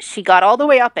 and she got all the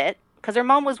way up it because her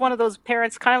mom was one of those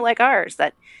parents kind of like ours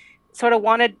that sort of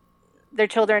wanted their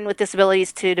children with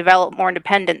disabilities to develop more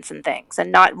independence and things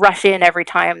and not rush in every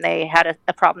time they had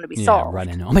a problem to be solved. Yeah, run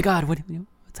in. Oh my God, what's going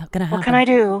to happen? What can I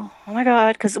do? Oh my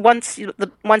God, because once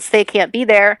they can't be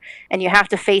there and you have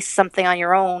to face something on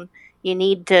your own, you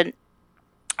need to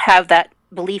have that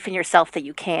belief in yourself that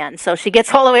you can. So she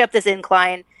gets all the way up this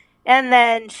incline, and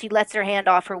then she lets her hand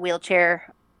off her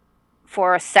wheelchair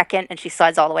for a second, and she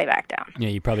slides all the way back down. Yeah,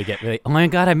 you probably get really, oh my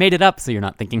God, I made it up, so you're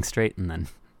not thinking straight, and then...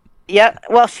 Yeah,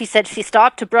 well, she said she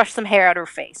stopped to brush some hair out of her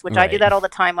face, which I do that all the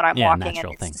time when I'm walking, and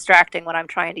it's distracting when I'm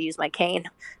trying to use my cane.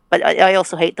 But I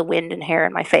also hate the wind and hair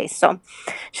in my face. So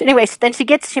anyway, then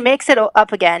she makes it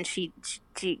up again. She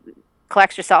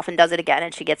collects herself and does it again,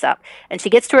 and she gets up. And she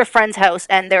gets to her friend's house,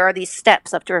 and there are these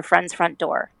steps up to her friend's front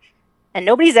door. And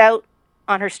nobody's out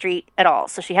on her street at all.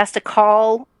 So she has to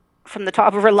call from the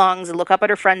top of her lungs and look up at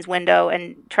her friend's window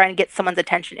and try and get someone's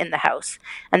attention in the house.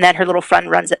 And then her little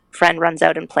friend runs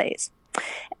out and plays.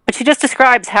 But she just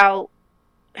describes how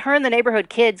her and the neighborhood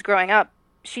kids growing up,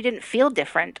 she didn't feel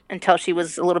different until she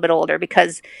was a little bit older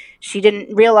because she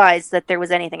didn't realize that there was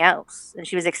anything else. And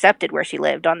she was accepted where she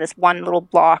lived on this one little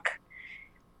block.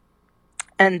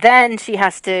 And then she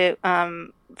has to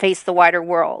face the wider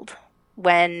world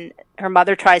when her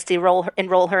mother tries to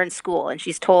enroll her in school, and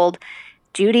she's told,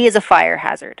 Judy is a fire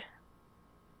hazard.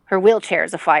 Her wheelchair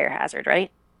is a fire hazard,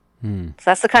 right? So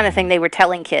that's the kind of thing they were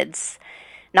telling kids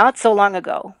not so long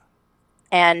ago.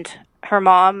 And her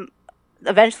mom,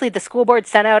 eventually the school board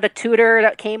sent out a tutor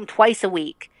that came twice a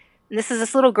week. And this is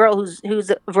this little girl who's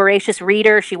a voracious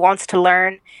reader. She wants to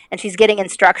learn, and she's getting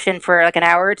instruction for like an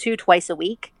hour or two twice a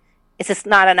week. It's just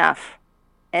not enough.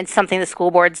 And it's something the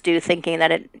school boards do, thinking that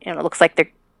it looks like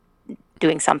they're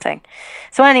doing something.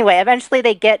 So anyway, eventually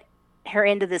they get her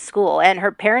into this school, and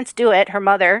her parents do it. Her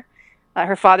mother,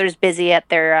 her father's busy at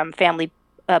their family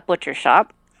butcher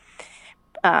shop.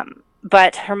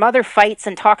 But her mother fights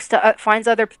and finds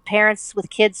other parents with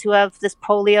kids who have this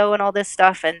polio and all this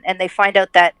stuff, and they find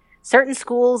out that certain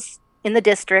schools in the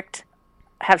district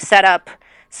have set up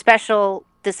special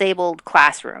disabled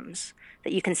classrooms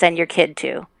that you can send your kid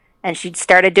to. And she'd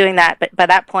started doing that, but by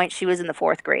that point she was in the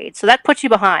 4th grade. So that puts you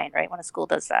behind, right, when a school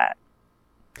does that.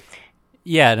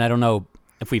 Yeah, and I don't know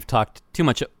if we've talked too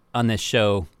much on this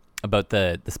show about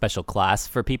the special class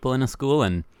for people in a school,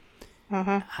 and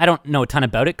I don't know a ton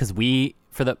about it because we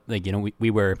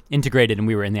were integrated and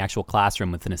we were in the actual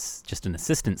classroom with just an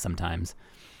assistant sometimes.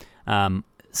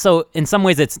 So in some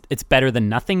ways it's better than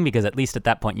nothing because at least at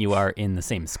that point you are in the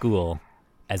same school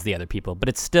as the other people, but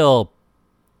it still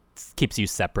keeps you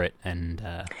separate. And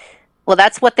well,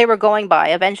 that's what they were going by.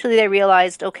 Eventually they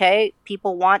realized, okay,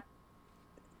 people want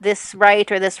this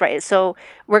right or this right, so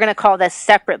we're going to call this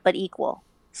separate but equal.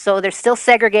 So they're still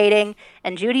segregating,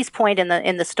 and Judy's point in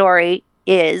the story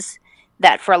is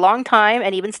that for a long time,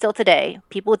 and even still today,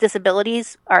 people with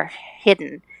disabilities are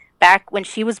hidden. Back when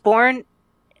she was born,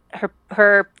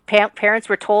 her parents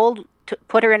were told to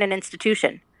put her in an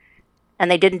institution, and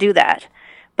they didn't do that.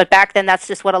 But back then, that's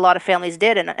just what a lot of families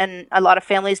did, and a lot of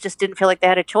families just didn't feel like they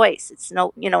had a choice. It's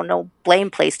no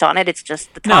blame placed on it. It's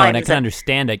just the times. No, and I can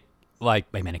understand it. I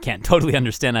can't totally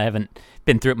understand. I haven't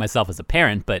been through it myself as a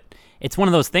parent, but it's one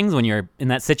of those things when you're in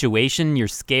that situation, you're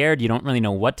scared, you don't really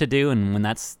know what to do, and when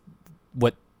that's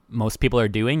what most people are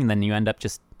doing, then you end up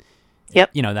just,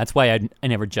 that's why I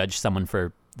never judge someone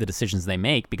for the decisions they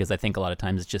make, because I think a lot of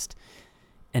times it's just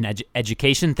an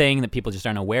education thing that people just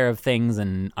aren't aware of things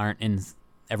and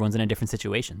everyone's in a different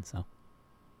situation. So.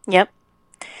 Yep.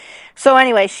 So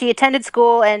anyway, she attended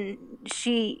school, and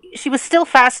she was still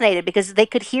fascinated because they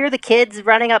could hear the kids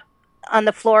running up on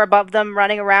the floor above them,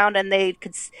 running around, and they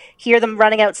could hear them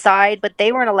running outside, but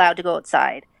they weren't allowed to go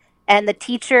outside. And the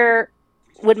teacher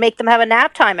would make them have a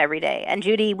nap time every day. And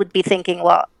Judy would be thinking,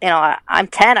 well, I'm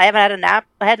 10. I haven't had a nap.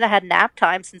 I hadn't had nap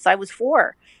time since I was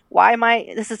 4. Why am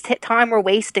I? This is time we're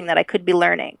wasting that I could be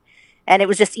learning. And it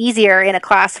was just easier in a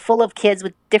class full of kids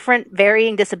with different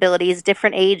varying disabilities,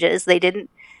 different ages. They didn't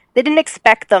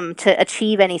expect them to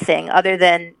achieve anything other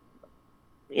than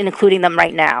including them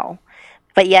right now,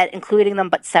 but yet including them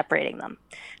but separating them.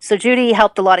 So Judy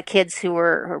helped a lot of kids who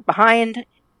were behind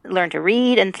learn to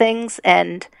read and things,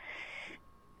 and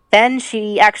then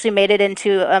she actually made it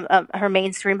into her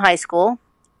mainstream high school.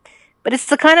 But it's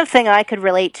the kind of thing I could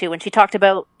relate to when she talked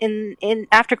about in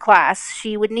after class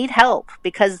she would need help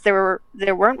because there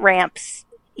weren't ramps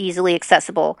easily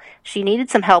accessible. She needed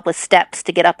some help with steps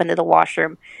to get up into the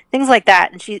washroom, things like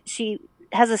that. And she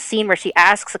has a scene where she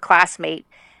asks a classmate,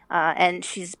 and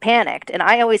she's panicked. And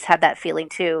I always had that feeling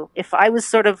too. If I was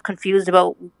sort of confused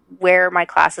about where my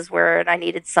classes were and I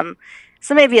needed some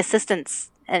maybe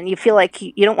assistance, and you feel like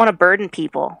you don't want to burden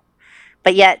people,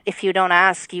 but yet if you don't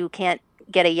ask, you can't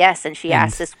get a yes. And she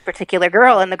asked this particular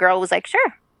girl, and the girl was like,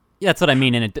 sure. Yeah, that's what I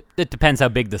mean. And it depends how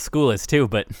big the school is too,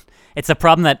 but it's a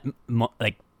problem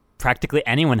that practically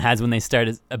anyone has when they start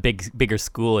a bigger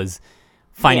school, is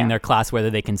finding their class, whether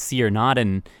they can see or not.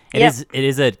 And it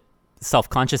is a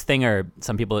self-conscious thing, or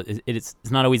some people it's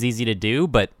not always easy to do,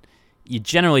 but you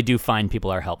generally do find people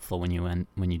are helpful when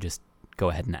you just go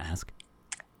ahead and ask.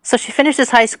 So she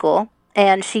finishes high school,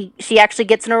 and she actually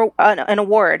gets an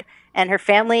award, and her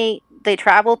family, they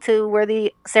travel to where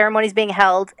the ceremony's being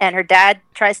held, and her dad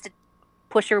tries to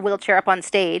push her wheelchair up on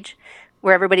stage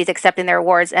where everybody's accepting their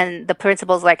awards, and the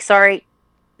principal's like, sorry,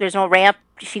 there's no ramp,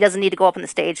 she doesn't need to go up on the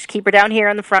stage, keep her down here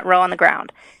in the front row on the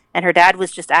ground. And her dad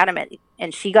was just adamant,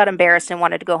 and she got embarrassed and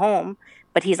wanted to go home,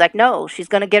 but he's like, no, she's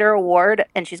going to get her award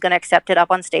and she's going to accept it up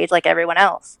on stage like everyone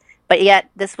else. But yet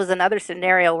this was another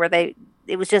scenario where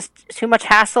it was just too much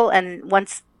hassle, and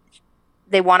once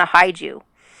they want to hide you,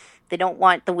 they don't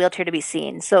want the wheelchair to be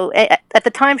seen. So at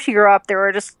the time she grew up,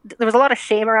 there was a lot of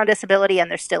shame around disability, and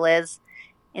there still is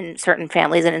in certain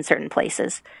families and in certain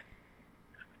places.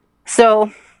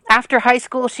 So after high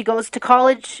school, she goes to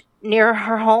college near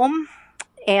her home,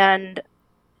 and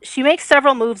she makes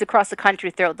several moves across the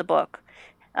country throughout the book.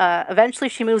 Eventually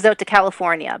she moves out to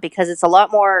California because it's a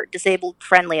lot more disabled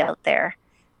friendly out there.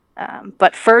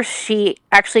 But first she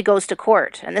actually goes to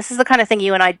court. And this is the kind of thing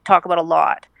you and I talk about a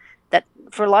lot, that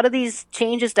for a lot of these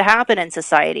changes to happen in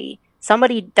society,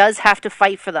 somebody does have to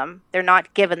fight for them. They're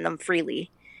not given them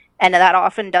freely. And that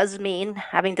often does mean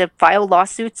having to file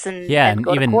lawsuits and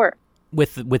go to court.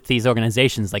 With these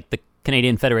organizations like the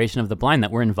Canadian Federation of the Blind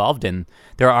that we're involved in,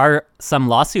 there are some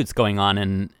lawsuits going on,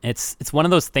 and it's one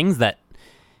of those things that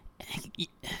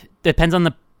depends on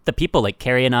the people. Like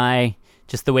Carrie and I,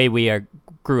 just the way we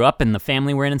grew up and the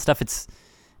family we're in and stuff.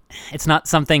 it's not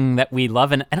something that we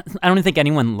love, and I don't think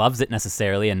anyone loves it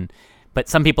necessarily. But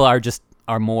some people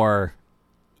are more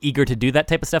eager to do that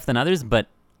type of stuff than others. But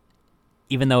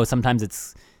even though sometimes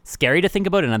it's scary to think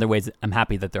about, in other ways, I'm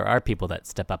happy that there are people that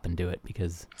step up and do it,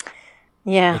 because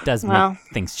it does make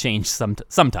things change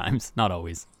sometimes, not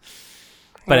always.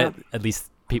 But at least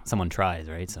someone tries,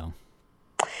 right? So.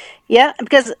 Yeah,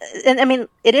 because, and I mean,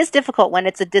 it is difficult when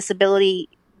it's a disability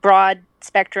broad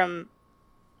spectrum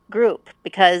group,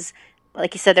 because,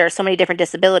 like you said, there are so many different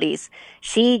disabilities.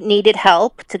 She needed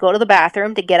help to go to the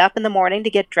bathroom, to get up in the morning, to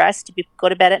get dressed, to go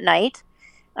to bed at night.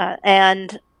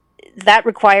 And that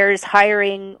requires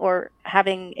hiring or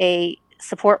having a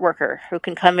support worker who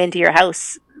can come into your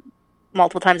house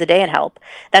multiple times a day and help.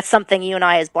 That's something you and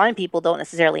I as blind people don't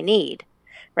necessarily need,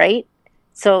 right?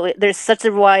 So there's such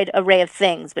a wide array of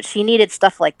things, but she needed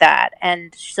stuff like that.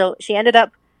 And so she ended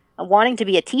up wanting to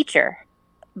be a teacher,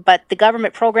 but the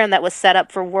government program that was set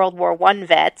up for World War I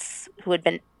vets who had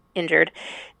been injured,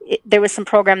 there was some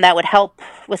program that would help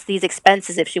with these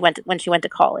expenses when she went to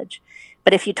college.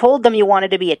 But if you told them you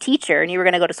wanted to be a teacher and you were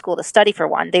going to go to school to study for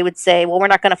one, they would say, well, we're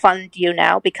not going to fund you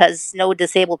now because no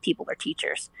disabled people are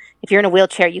teachers. If you're in a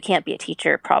wheelchair, you can't be a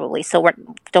teacher probably. So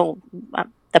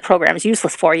the program is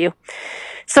useless for you.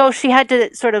 So she had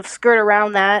to sort of skirt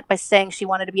around that by saying she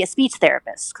wanted to be a speech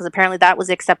therapist, because apparently that was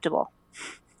acceptable.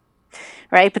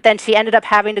 Right? But then she ended up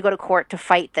having to go to court to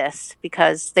fight this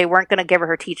because they weren't going to give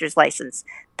her teacher's license.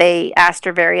 They asked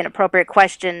her very inappropriate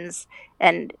questions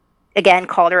and, again,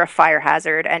 called her a fire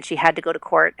hazard, and she had to go to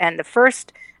court. And the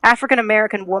first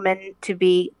African-American woman to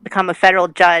become a federal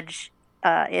judge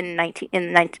in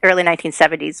early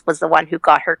 1970s was the one who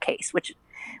got her case, which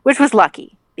was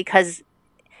lucky, because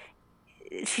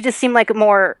she just seemed like a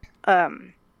more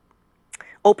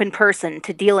open person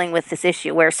to dealing with this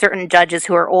issue, where certain judges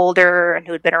who are older and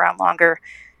who had been around longer,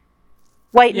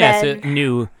 white men, so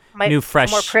new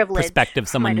fresh perspective,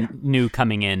 someone new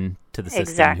coming in to the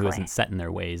system who isn't set in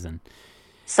their ways. And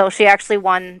so she actually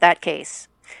won that case,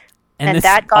 and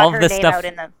that got her name out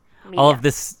in the media. All of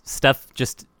this stuff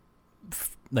just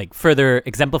further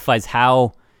exemplifies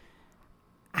how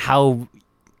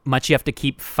much you have to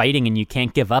keep fighting, and you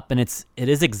can't give up, and it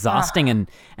is exhausting. And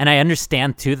I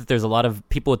understand too that there's a lot of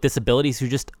people with disabilities who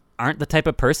just aren't the type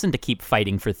of person to keep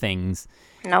fighting for things.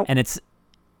 Nope. And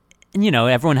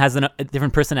everyone has a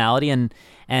different personality, and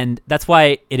that's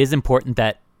why it is important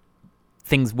that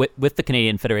things with the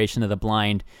Canadian Federation of the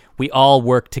Blind, we all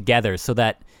work together, so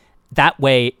that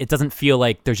way it doesn't feel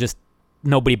like there's just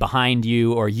nobody behind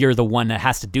you, or you're the one that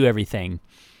has to do everything.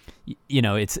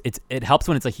 It helps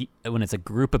when it's a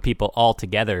group of people all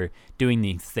together doing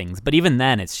these things. But even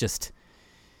then, it's just,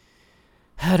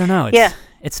 I don't know.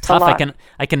 It's tough.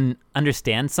 I can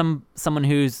understand someone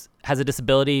has a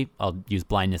disability. I'll use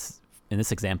blindness in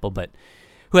this example, but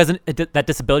who has that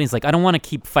disability is like, I don't want to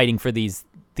keep fighting for these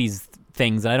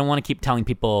things, and I don't want to keep telling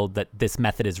people that this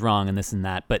method is wrong and this and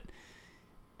that. But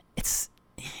it's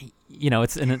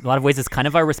it's in a lot of ways, it's kind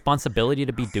of our responsibility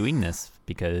to be doing this,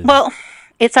 because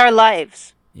it's our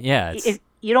lives. Yeah.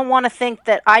 You don't want to think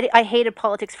that I hated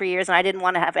politics for years, and I didn't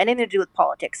want to have anything to do with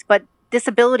politics. But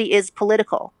disability is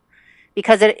political,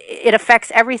 because it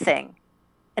affects everything.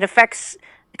 It affects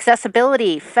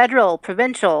accessibility, federal,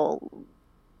 provincial,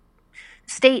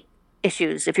 state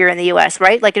issues if you're in the U.S.,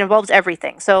 right? Like, it involves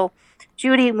everything. So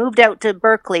Judy moved out to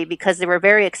Berkeley because they were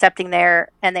very accepting there,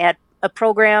 and they had a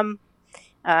program.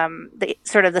 The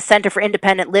Center for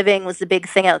Independent Living was the big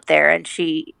thing out there, and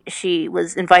she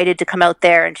was invited to come out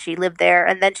there, and she lived there,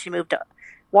 and then she moved to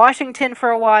Washington for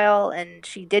a while, and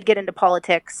she did get into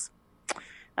politics,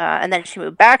 and then she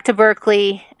moved back to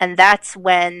Berkeley, and that's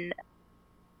when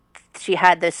she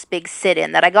had this big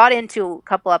sit-in that I got into a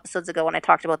couple episodes ago when I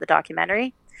talked about the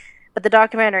documentary. But the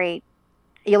documentary,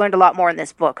 you learned a lot more in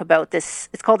this book about this.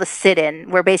 It's called a sit-in,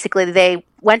 where basically they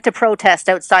went to protest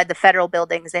outside the federal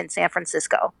buildings in San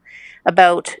Francisco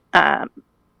about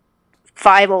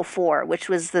 504, which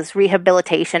was this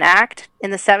Rehabilitation Act in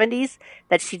the 70s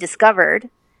that she discovered,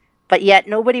 but yet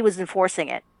nobody was enforcing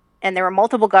it. And there were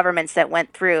multiple governments that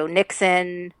went through,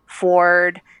 Nixon,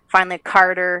 Ford, finally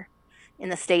Carter in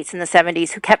the States in the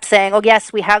 70s, who kept saying, oh,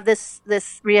 yes, we have this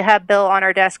rehab bill on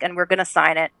our desk and we're going to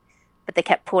sign it. But they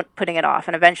kept putting it off,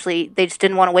 and eventually they just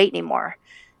didn't want to wait anymore,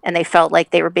 and they felt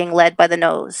like they were being led by the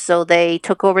nose. So they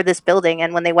took over this building,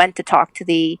 and when they went to talk to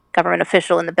the government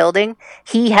official in the building,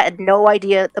 he had no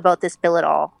idea about this bill at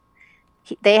all.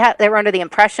 They were under the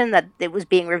impression that it was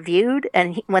being reviewed,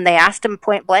 and when they asked him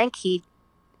point blank, he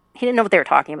didn't know what they were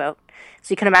talking about.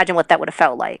 So you can imagine what that would have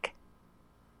felt like.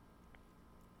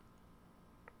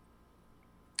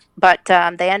 But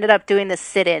they ended up doing this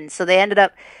sit-in. So they ended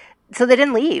up so they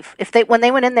didn't leave. When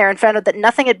they went in there and found out that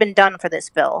nothing had been done for this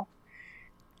bill,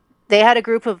 they had a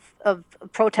group of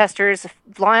protesters,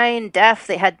 blind, deaf.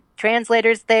 They had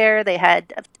translators there. They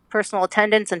had personal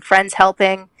attendants and friends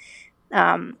helping.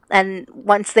 And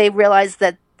once they realized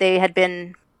that they had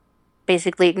been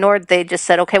basically ignored, they just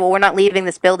said, "Okay, well, we're not leaving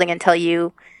this building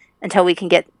until we can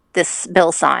get this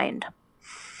bill signed,"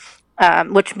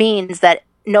 which means that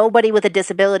nobody with a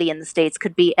disability in the States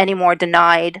could be any more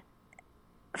denied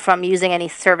from using any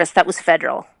service that was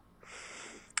federal.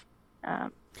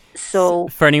 So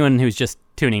for anyone who's just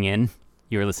tuning in,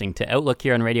 you're listening to Outlook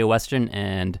here on Radio Western,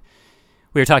 and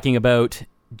we were talking about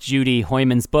Judy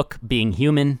Hoyman's book, Being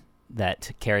Human,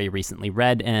 that Carrie recently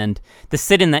read, and the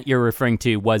sit-in that you're referring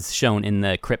to was shown in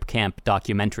the Crip Camp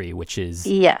documentary, which is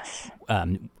yes,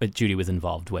 what Judy was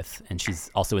involved with, and she's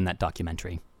also in that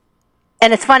documentary.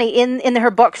 And it's funny, in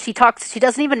her book, she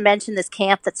doesn't even mention this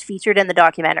camp that's featured in the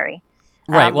documentary.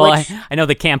 Right. Well, I know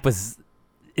the camp was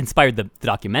inspired the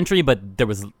documentary, but there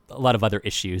was a lot of other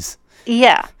issues.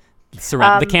 Yeah.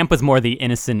 The camp was more the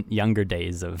innocent younger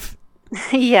days of.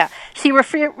 Yeah. She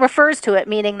refers to it,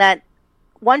 meaning that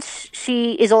once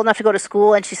she is old enough to go to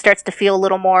school and she starts to feel a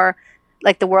little more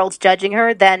like the world's judging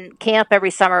her, then camp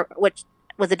every summer, which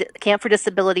was a camp for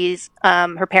disabilities,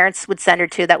 her parents would send her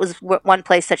to. That was one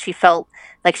place that she felt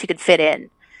like she could fit in.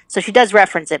 So she does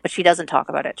reference it, but she doesn't talk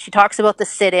about it. She talks about the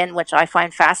sit-in, which I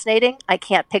find fascinating. I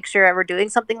can't picture ever doing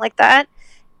something like that.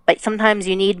 But sometimes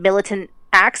you need militant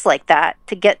acts like that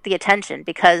to get the attention,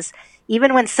 because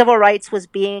even when civil rights was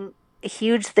being a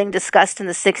huge thing discussed in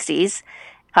the 60s,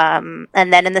 and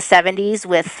then in the 70s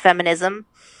with feminism,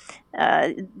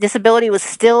 disability was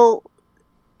still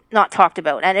not talked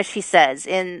about. And as she says,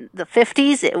 in the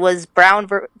 50s, it was Brown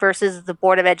versus the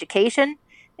Board of Education.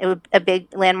 It was a big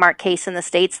landmark case in the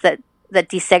States that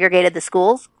desegregated the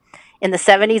schools. In the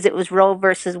 70s, it was Roe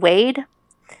versus Wade,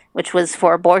 which was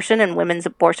for abortion and women's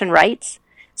abortion rights.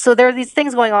 So there are these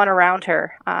things going on around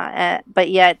her,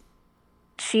 but yet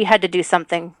she had to do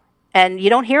something. And you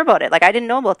don't hear about it. Like, I didn't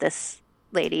know about this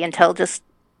lady until just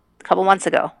a couple months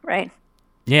ago, right?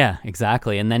 Yeah,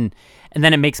 exactly. And then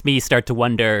it makes me start to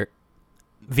wonder,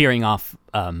 veering off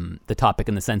the topic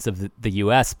in the sense of the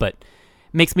U.S., but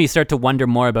makes me start to wonder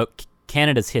more about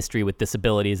Canada's history with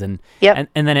disabilities, and yep.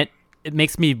 and then it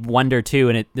makes me wonder too,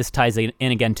 and this ties in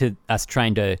again to us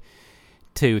trying to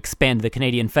expand the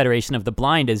Canadian Federation of the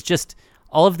Blind, is just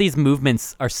all of these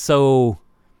movements are so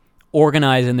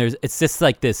organized, and it's just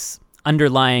like this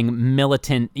underlying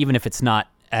militant, even if it's not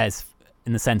as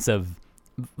in the sense of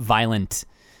violent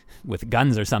with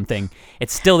guns or something,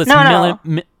 it's still this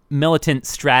militant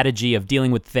strategy of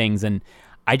dealing with things. And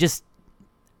I just,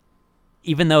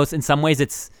 even though in some ways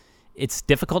it's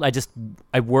difficult,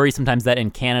 I worry sometimes that in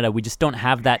Canada we just don't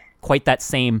have that quite that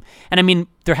same. And I mean,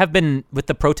 there have been, with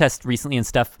the protests recently and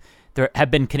stuff, there have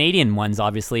been Canadian ones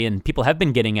obviously, and people have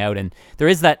been getting out, and there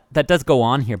is that does go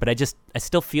on here. But I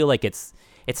still feel like it's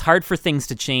hard for things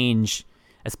to change,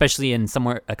 especially in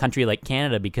a country like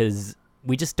Canada, because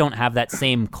we just don't have that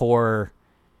same core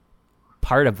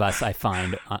part of us, I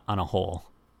find, on a whole.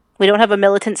 We don't have a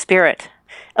militant spirit.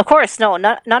 Of course, no.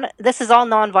 Not. This is all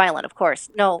nonviolent. Of course,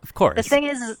 no. Of course. The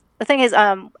thing is,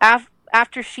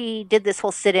 after she did this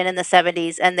whole sit-in in the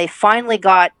 70s, and they finally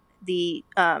got the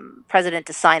president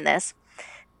to sign this,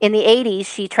 in the 80s,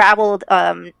 she traveled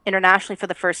internationally for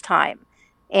the first time,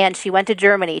 and she went to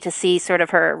Germany to see sort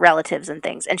of her relatives and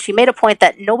things. And she made a point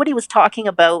that nobody was talking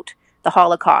about the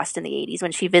Holocaust in the 80s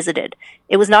when she visited.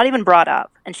 It was not even brought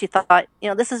up. And she thought,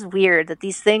 this is weird that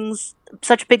these things,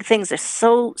 such big things, are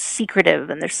so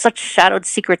secretive, and there's such shadowed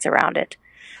secrets around it.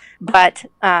 But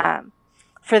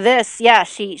for this, yeah,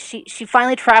 she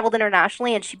finally traveled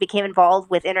internationally, and she became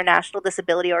involved with international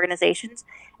disability organizations.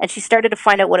 And she started to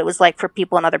find out what it was like for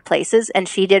people in other places. And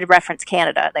she did reference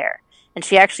Canada there. And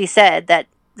she actually said that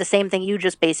the same thing you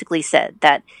just basically said,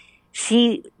 that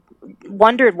she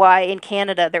wondered why in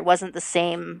Canada there wasn't the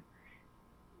same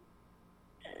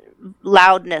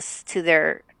loudness to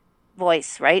their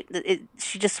voice, right?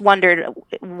 She just wondered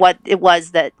what it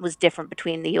was that was different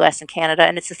between the U.S. and Canada,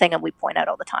 and it's the thing that we point out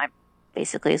all the time,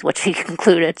 basically, is what she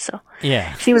concluded. So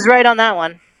yeah, she was right on that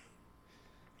one.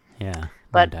 Yeah,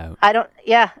 but no doubt. I don't.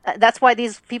 Yeah, that's why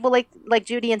these people like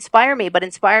Judy inspire me. But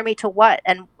inspire me to what?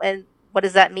 And what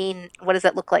does that mean? What does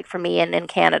that look like for me in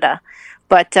Canada?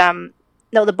 But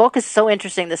no, the book is so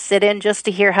interesting. The sit-in, just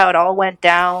to hear how it all went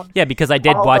down. Yeah, because I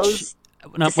did watch.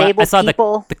 I saw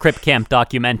the Crip Camp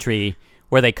documentary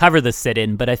where they cover the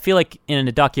sit-in, but I feel like in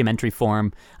a documentary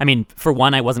form, I mean, for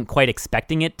one, I wasn't quite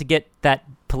expecting it to get that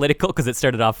political, because it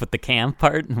started off with the camp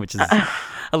part, which is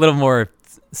a little more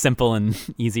simple and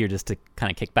easier just to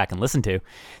kind of kick back and listen to.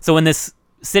 So when this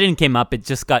sit-in came up, it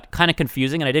just got kind of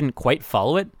confusing and I didn't quite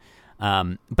follow it.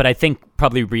 But I think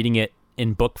probably reading it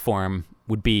in book form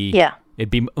would be, it'd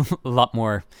be a lot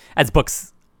more, as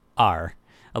books are,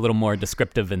 a little more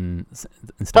descriptive and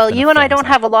stuff. Well, you and I don't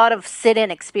have a lot of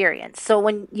sit-in experience. So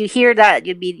when you hear that,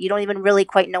 you don't even really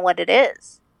quite know what it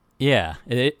is. Yeah.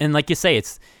 And like you say,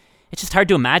 it's just hard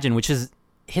to imagine, which is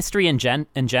history in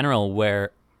general,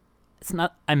 where it's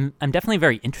not, I'm definitely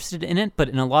very interested in it, but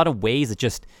in a lot of ways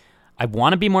I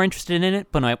want to be more interested in it,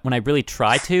 but when I really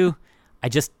try to, I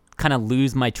just kind of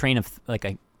lose my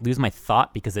I lose my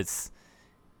thought because it's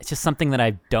just something that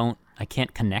I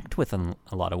can't connect with in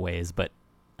a lot of ways, but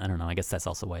I don't know, I guess that's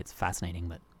also why it's fascinating.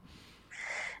 But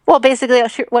well, basically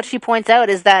what she points out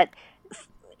is that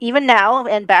even now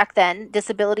and back then,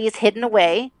 disability is hidden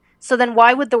away. So then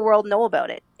why would the world know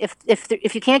about it?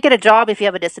 If you can't get a job if you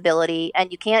have a disability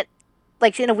and you can't,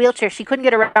 like in a wheelchair, she couldn't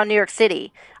get around New York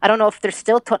City. I don't know if they're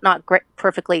still not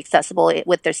perfectly accessible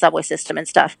with their subway system and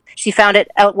stuff. She found it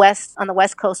out west on the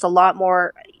West Coast a lot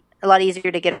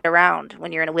easier to get around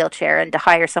when you're in a wheelchair and to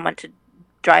hire someone to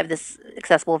drive this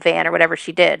accessible van or whatever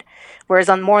she did. Whereas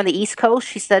more on the East Coast,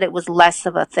 she said it was less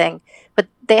of a thing. But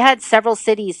they had several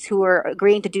cities who were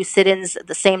agreeing to do sit-ins at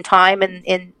the same time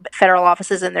in federal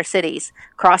offices in their cities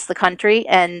across the country.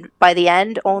 And by the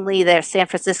end, only their San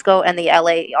Francisco and the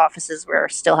LA offices were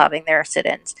still having their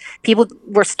sit-ins. People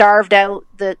were starved out.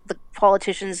 The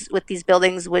politicians with these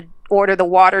buildings would order the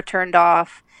water turned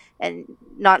off and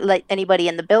not let anybody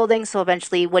in the building. So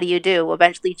eventually, what do?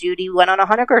 Eventually, Judy went on a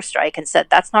hunger strike and said,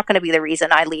 that's not going to be the reason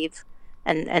I leave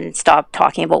and stop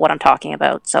talking about what I'm talking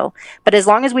about. So, but as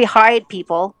long as we hide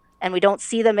people and we don't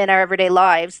see them in our everyday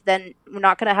lives, then we're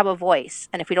not going to have a voice.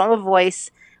 And if we don't have a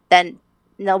voice, then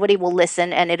nobody will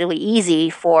listen, and it'll be easy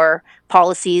for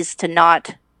policies to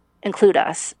not include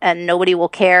us, and nobody will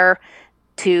care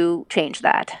to change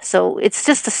that. So it's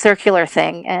just a circular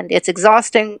thing, and it's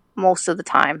exhausting most of the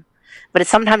time, but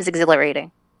it's sometimes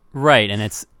exhilarating. Right, and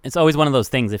it's always one of those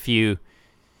things. If you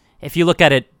look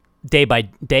at it day by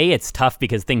day, it's tough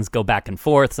because things go back and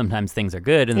forth. Sometimes things are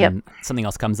good, and then something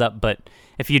else comes up. But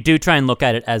if you do try and look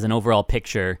at it as an overall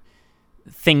picture,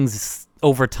 things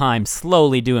over time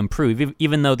slowly do improve.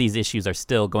 Even though these issues are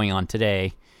still going on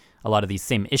today, a lot of these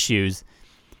same issues,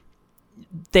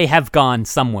 they have gone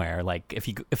somewhere. Like if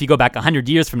you go back 100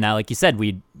 years from now, like you said,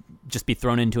 we'd just be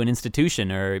thrown into an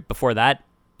institution, or before that,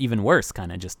 even worse,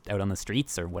 kind of just out on the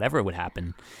streets or whatever would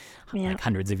happen, like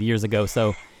hundreds of years ago.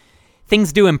 So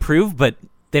things do improve, but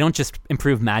they don't just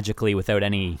improve magically without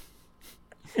any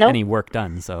work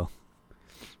done. So,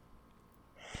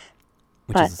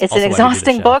 but it's an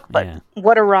exhausting book, but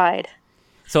what a ride.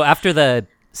 So after the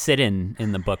sit-in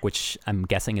in the book, which I'm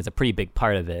guessing is a pretty big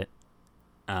part of it,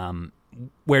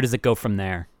 where does it go from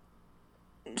there?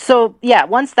 So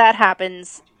once that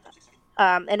happens,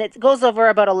 and it goes over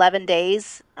about 11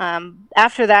 days.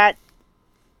 After that,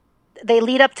 they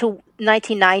lead up to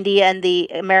 1990 and the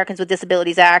Americans with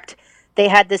Disabilities Act. They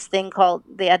had this thing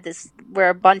where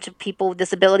a bunch of people with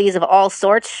disabilities of all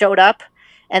sorts showed up,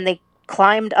 and they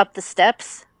climbed up the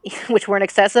steps, which weren't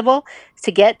accessible,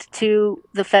 to get to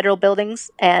the federal buildings,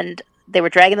 and they were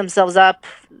dragging themselves up,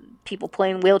 people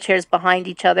pulling wheelchairs behind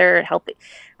each other, helping,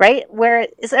 right? Where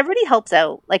everybody helps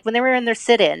out. Like when they were in their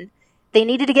sit-in, they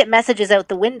needed to get messages out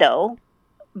the window,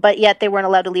 but yet they weren't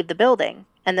allowed to leave the building.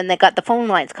 And then they got the phone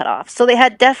lines cut off. So they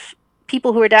had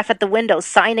people who were deaf at the window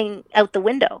signing out the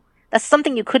window. That's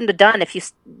something you couldn't have done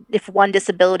if one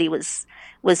disability was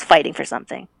fighting for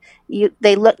something.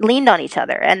 They leaned on each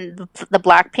other, and the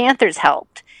Black Panthers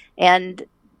helped, and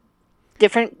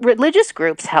different religious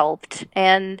groups helped,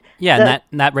 and and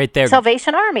that right there,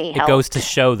 Salvation Army helped. It goes to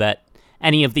show that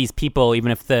any of these people,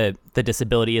 even if the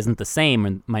disability isn't the same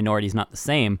and minority is not the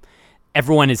same,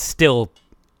 everyone is still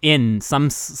in some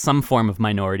form of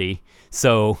minority,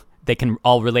 so they can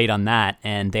all relate on that,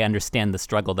 and they understand the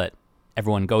struggle that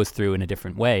everyone goes through in a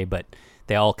different way, but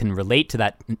they all can relate to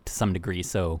that to some degree.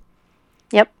 So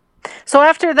so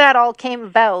after that all came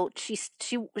about,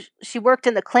 she worked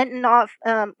in the Clinton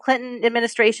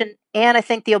administration, and I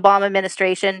think the Obama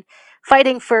administration,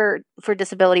 fighting for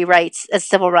disability rights as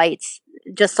civil rights,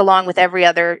 just along with every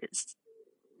other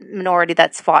minority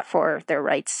that's fought for their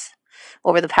rights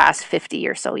over the past 50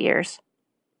 or so years.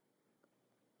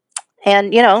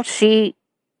 And she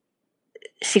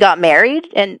got married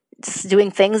and doing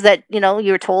things that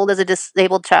you were told as a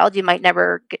disabled child you might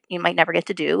never get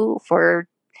to do for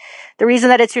the reason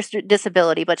that it's your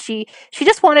disability. But she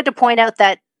just wanted to point out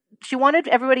that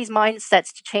everybody's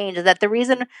mindsets to change, that the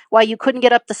reason why you couldn't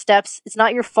get up the steps is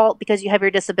not your fault because you have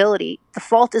your disability. The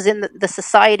fault is in the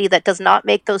society that does not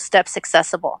make those steps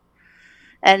accessible.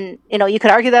 And, you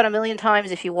could argue that a million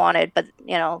times if you wanted, but,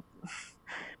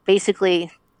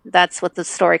 basically that's what the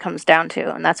story comes down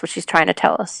to, and that's what she's trying to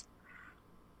tell us.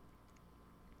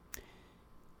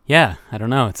 Yeah, I don't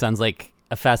know. It sounds like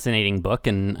a fascinating book,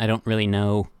 and I don't really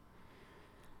know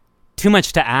too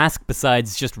much to ask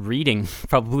besides just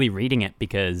probably reading it,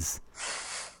 because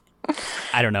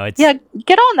I don't know. Yeah,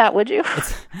 get on that, would you?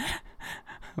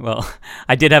 Well,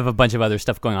 I did have a bunch of other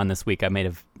stuff going on this week. I may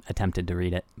have attempted to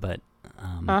read it, but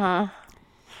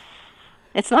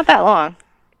it's not that long.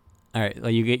 All right,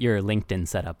 well, you get your LinkedIn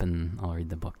set up, and I'll read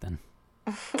the book then.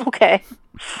 Okay.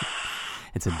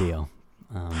 It's a deal.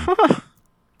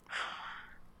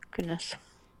 Goodness.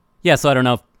 Yeah, so I don't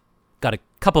know. Got a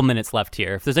couple minutes left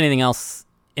here. If there's anything else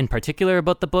in particular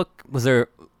about the book, was there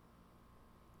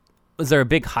a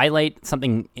big highlight,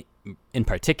 something in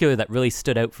particular that really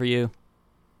stood out for you?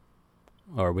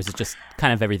 Or was it just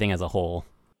kind of everything as a whole?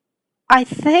 I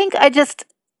think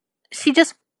she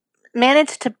just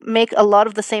managed to make a lot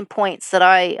of the same points that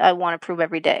I want to prove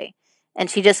every day. And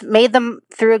she just made them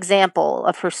through example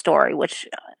of her story, which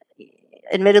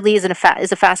admittedly is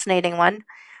a fascinating one.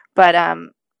 But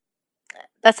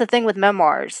that's the thing with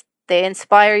memoirs. They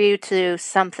inspire you to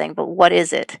something, but what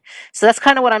is it? So that's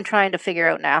kind of what I'm trying to figure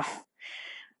out now.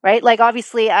 Right? Like,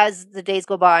 obviously, as the days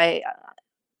go by,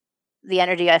 the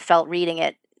energy I felt reading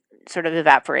it sort of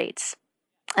evaporates.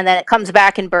 And then it comes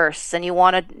back in bursts, and you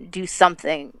want to do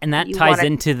something. And that ties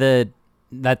into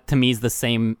that to me is the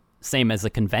same as a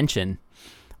convention,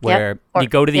 where you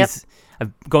go to these,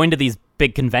 going to these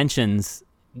big conventions,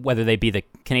 whether they be the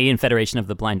Canadian Federation of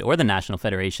the Blind or the National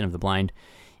Federation of the Blind,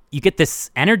 you get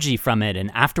this energy from it, and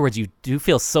afterwards you do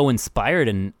feel so inspired,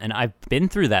 and I've been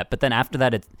through that. But then after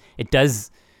that, it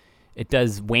does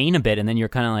wane a bit, and then you're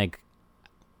kind of like,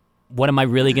 what am I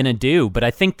really going to do? But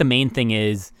I think the main thing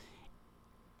is,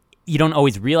 you don't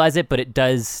always realize it, but it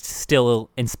does still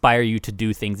inspire you to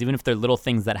do things, even if they're little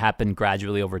things that happen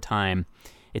gradually over time.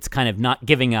 It's kind of not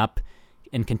giving up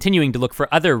and continuing to look for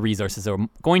other resources, or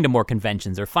going to more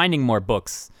conventions, or finding more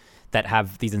books that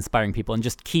have these inspiring people, and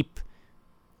just keep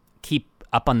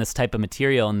up on this type of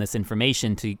material and this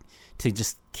information to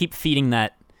just keep feeding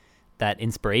that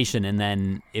inspiration, and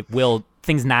then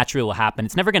things naturally will happen.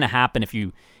 It's never going to happen if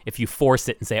you force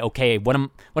it and say, okay, what am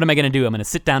I going to do? I'm going to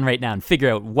sit down right now and figure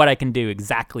out what I can do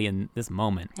exactly in this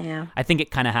moment. Yeah. I think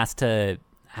it kind of has to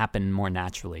happen more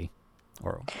naturally.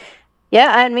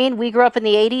 Yeah, I mean, we grew up in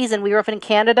the 80s, and we grew up in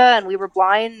Canada, and we were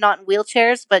blind, not in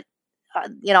wheelchairs, but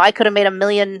I could have made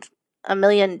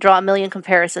draw a million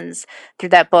comparisons through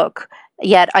that book.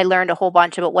 Yet I learned a whole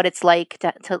bunch about what it's like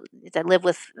to live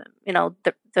with,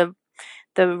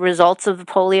 the results of the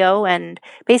polio. And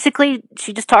basically,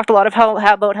 she just talked a lot of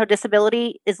about how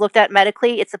disability is looked at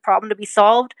medically. It's a problem to be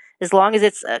solved. As long as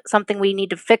it's something we need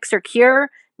to fix or cure,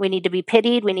 we need to be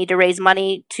pitied. We need to raise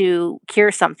money to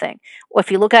cure something. Or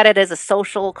if you look at it as a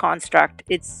social construct,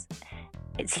 it's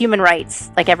human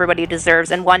rights, like everybody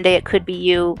deserves. And one day it could be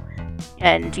you,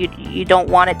 and you don't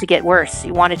want it to get worse.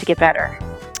 You want it to get better.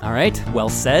 All right, well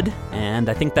said. And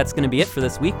I think that's going to be it for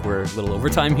this week. We're a little over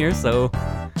time here, so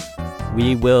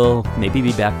we will maybe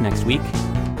be back next week.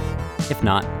 If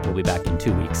not, we'll be back in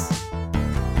 2 weeks,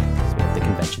 because we have the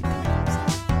convention coming up.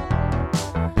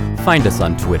 So. Find us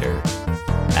on Twitter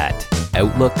at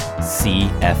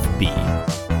OutlookCFB,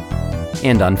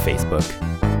 and on Facebook,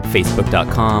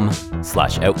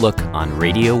 facebook.com/Outlook on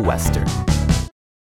Radio Western.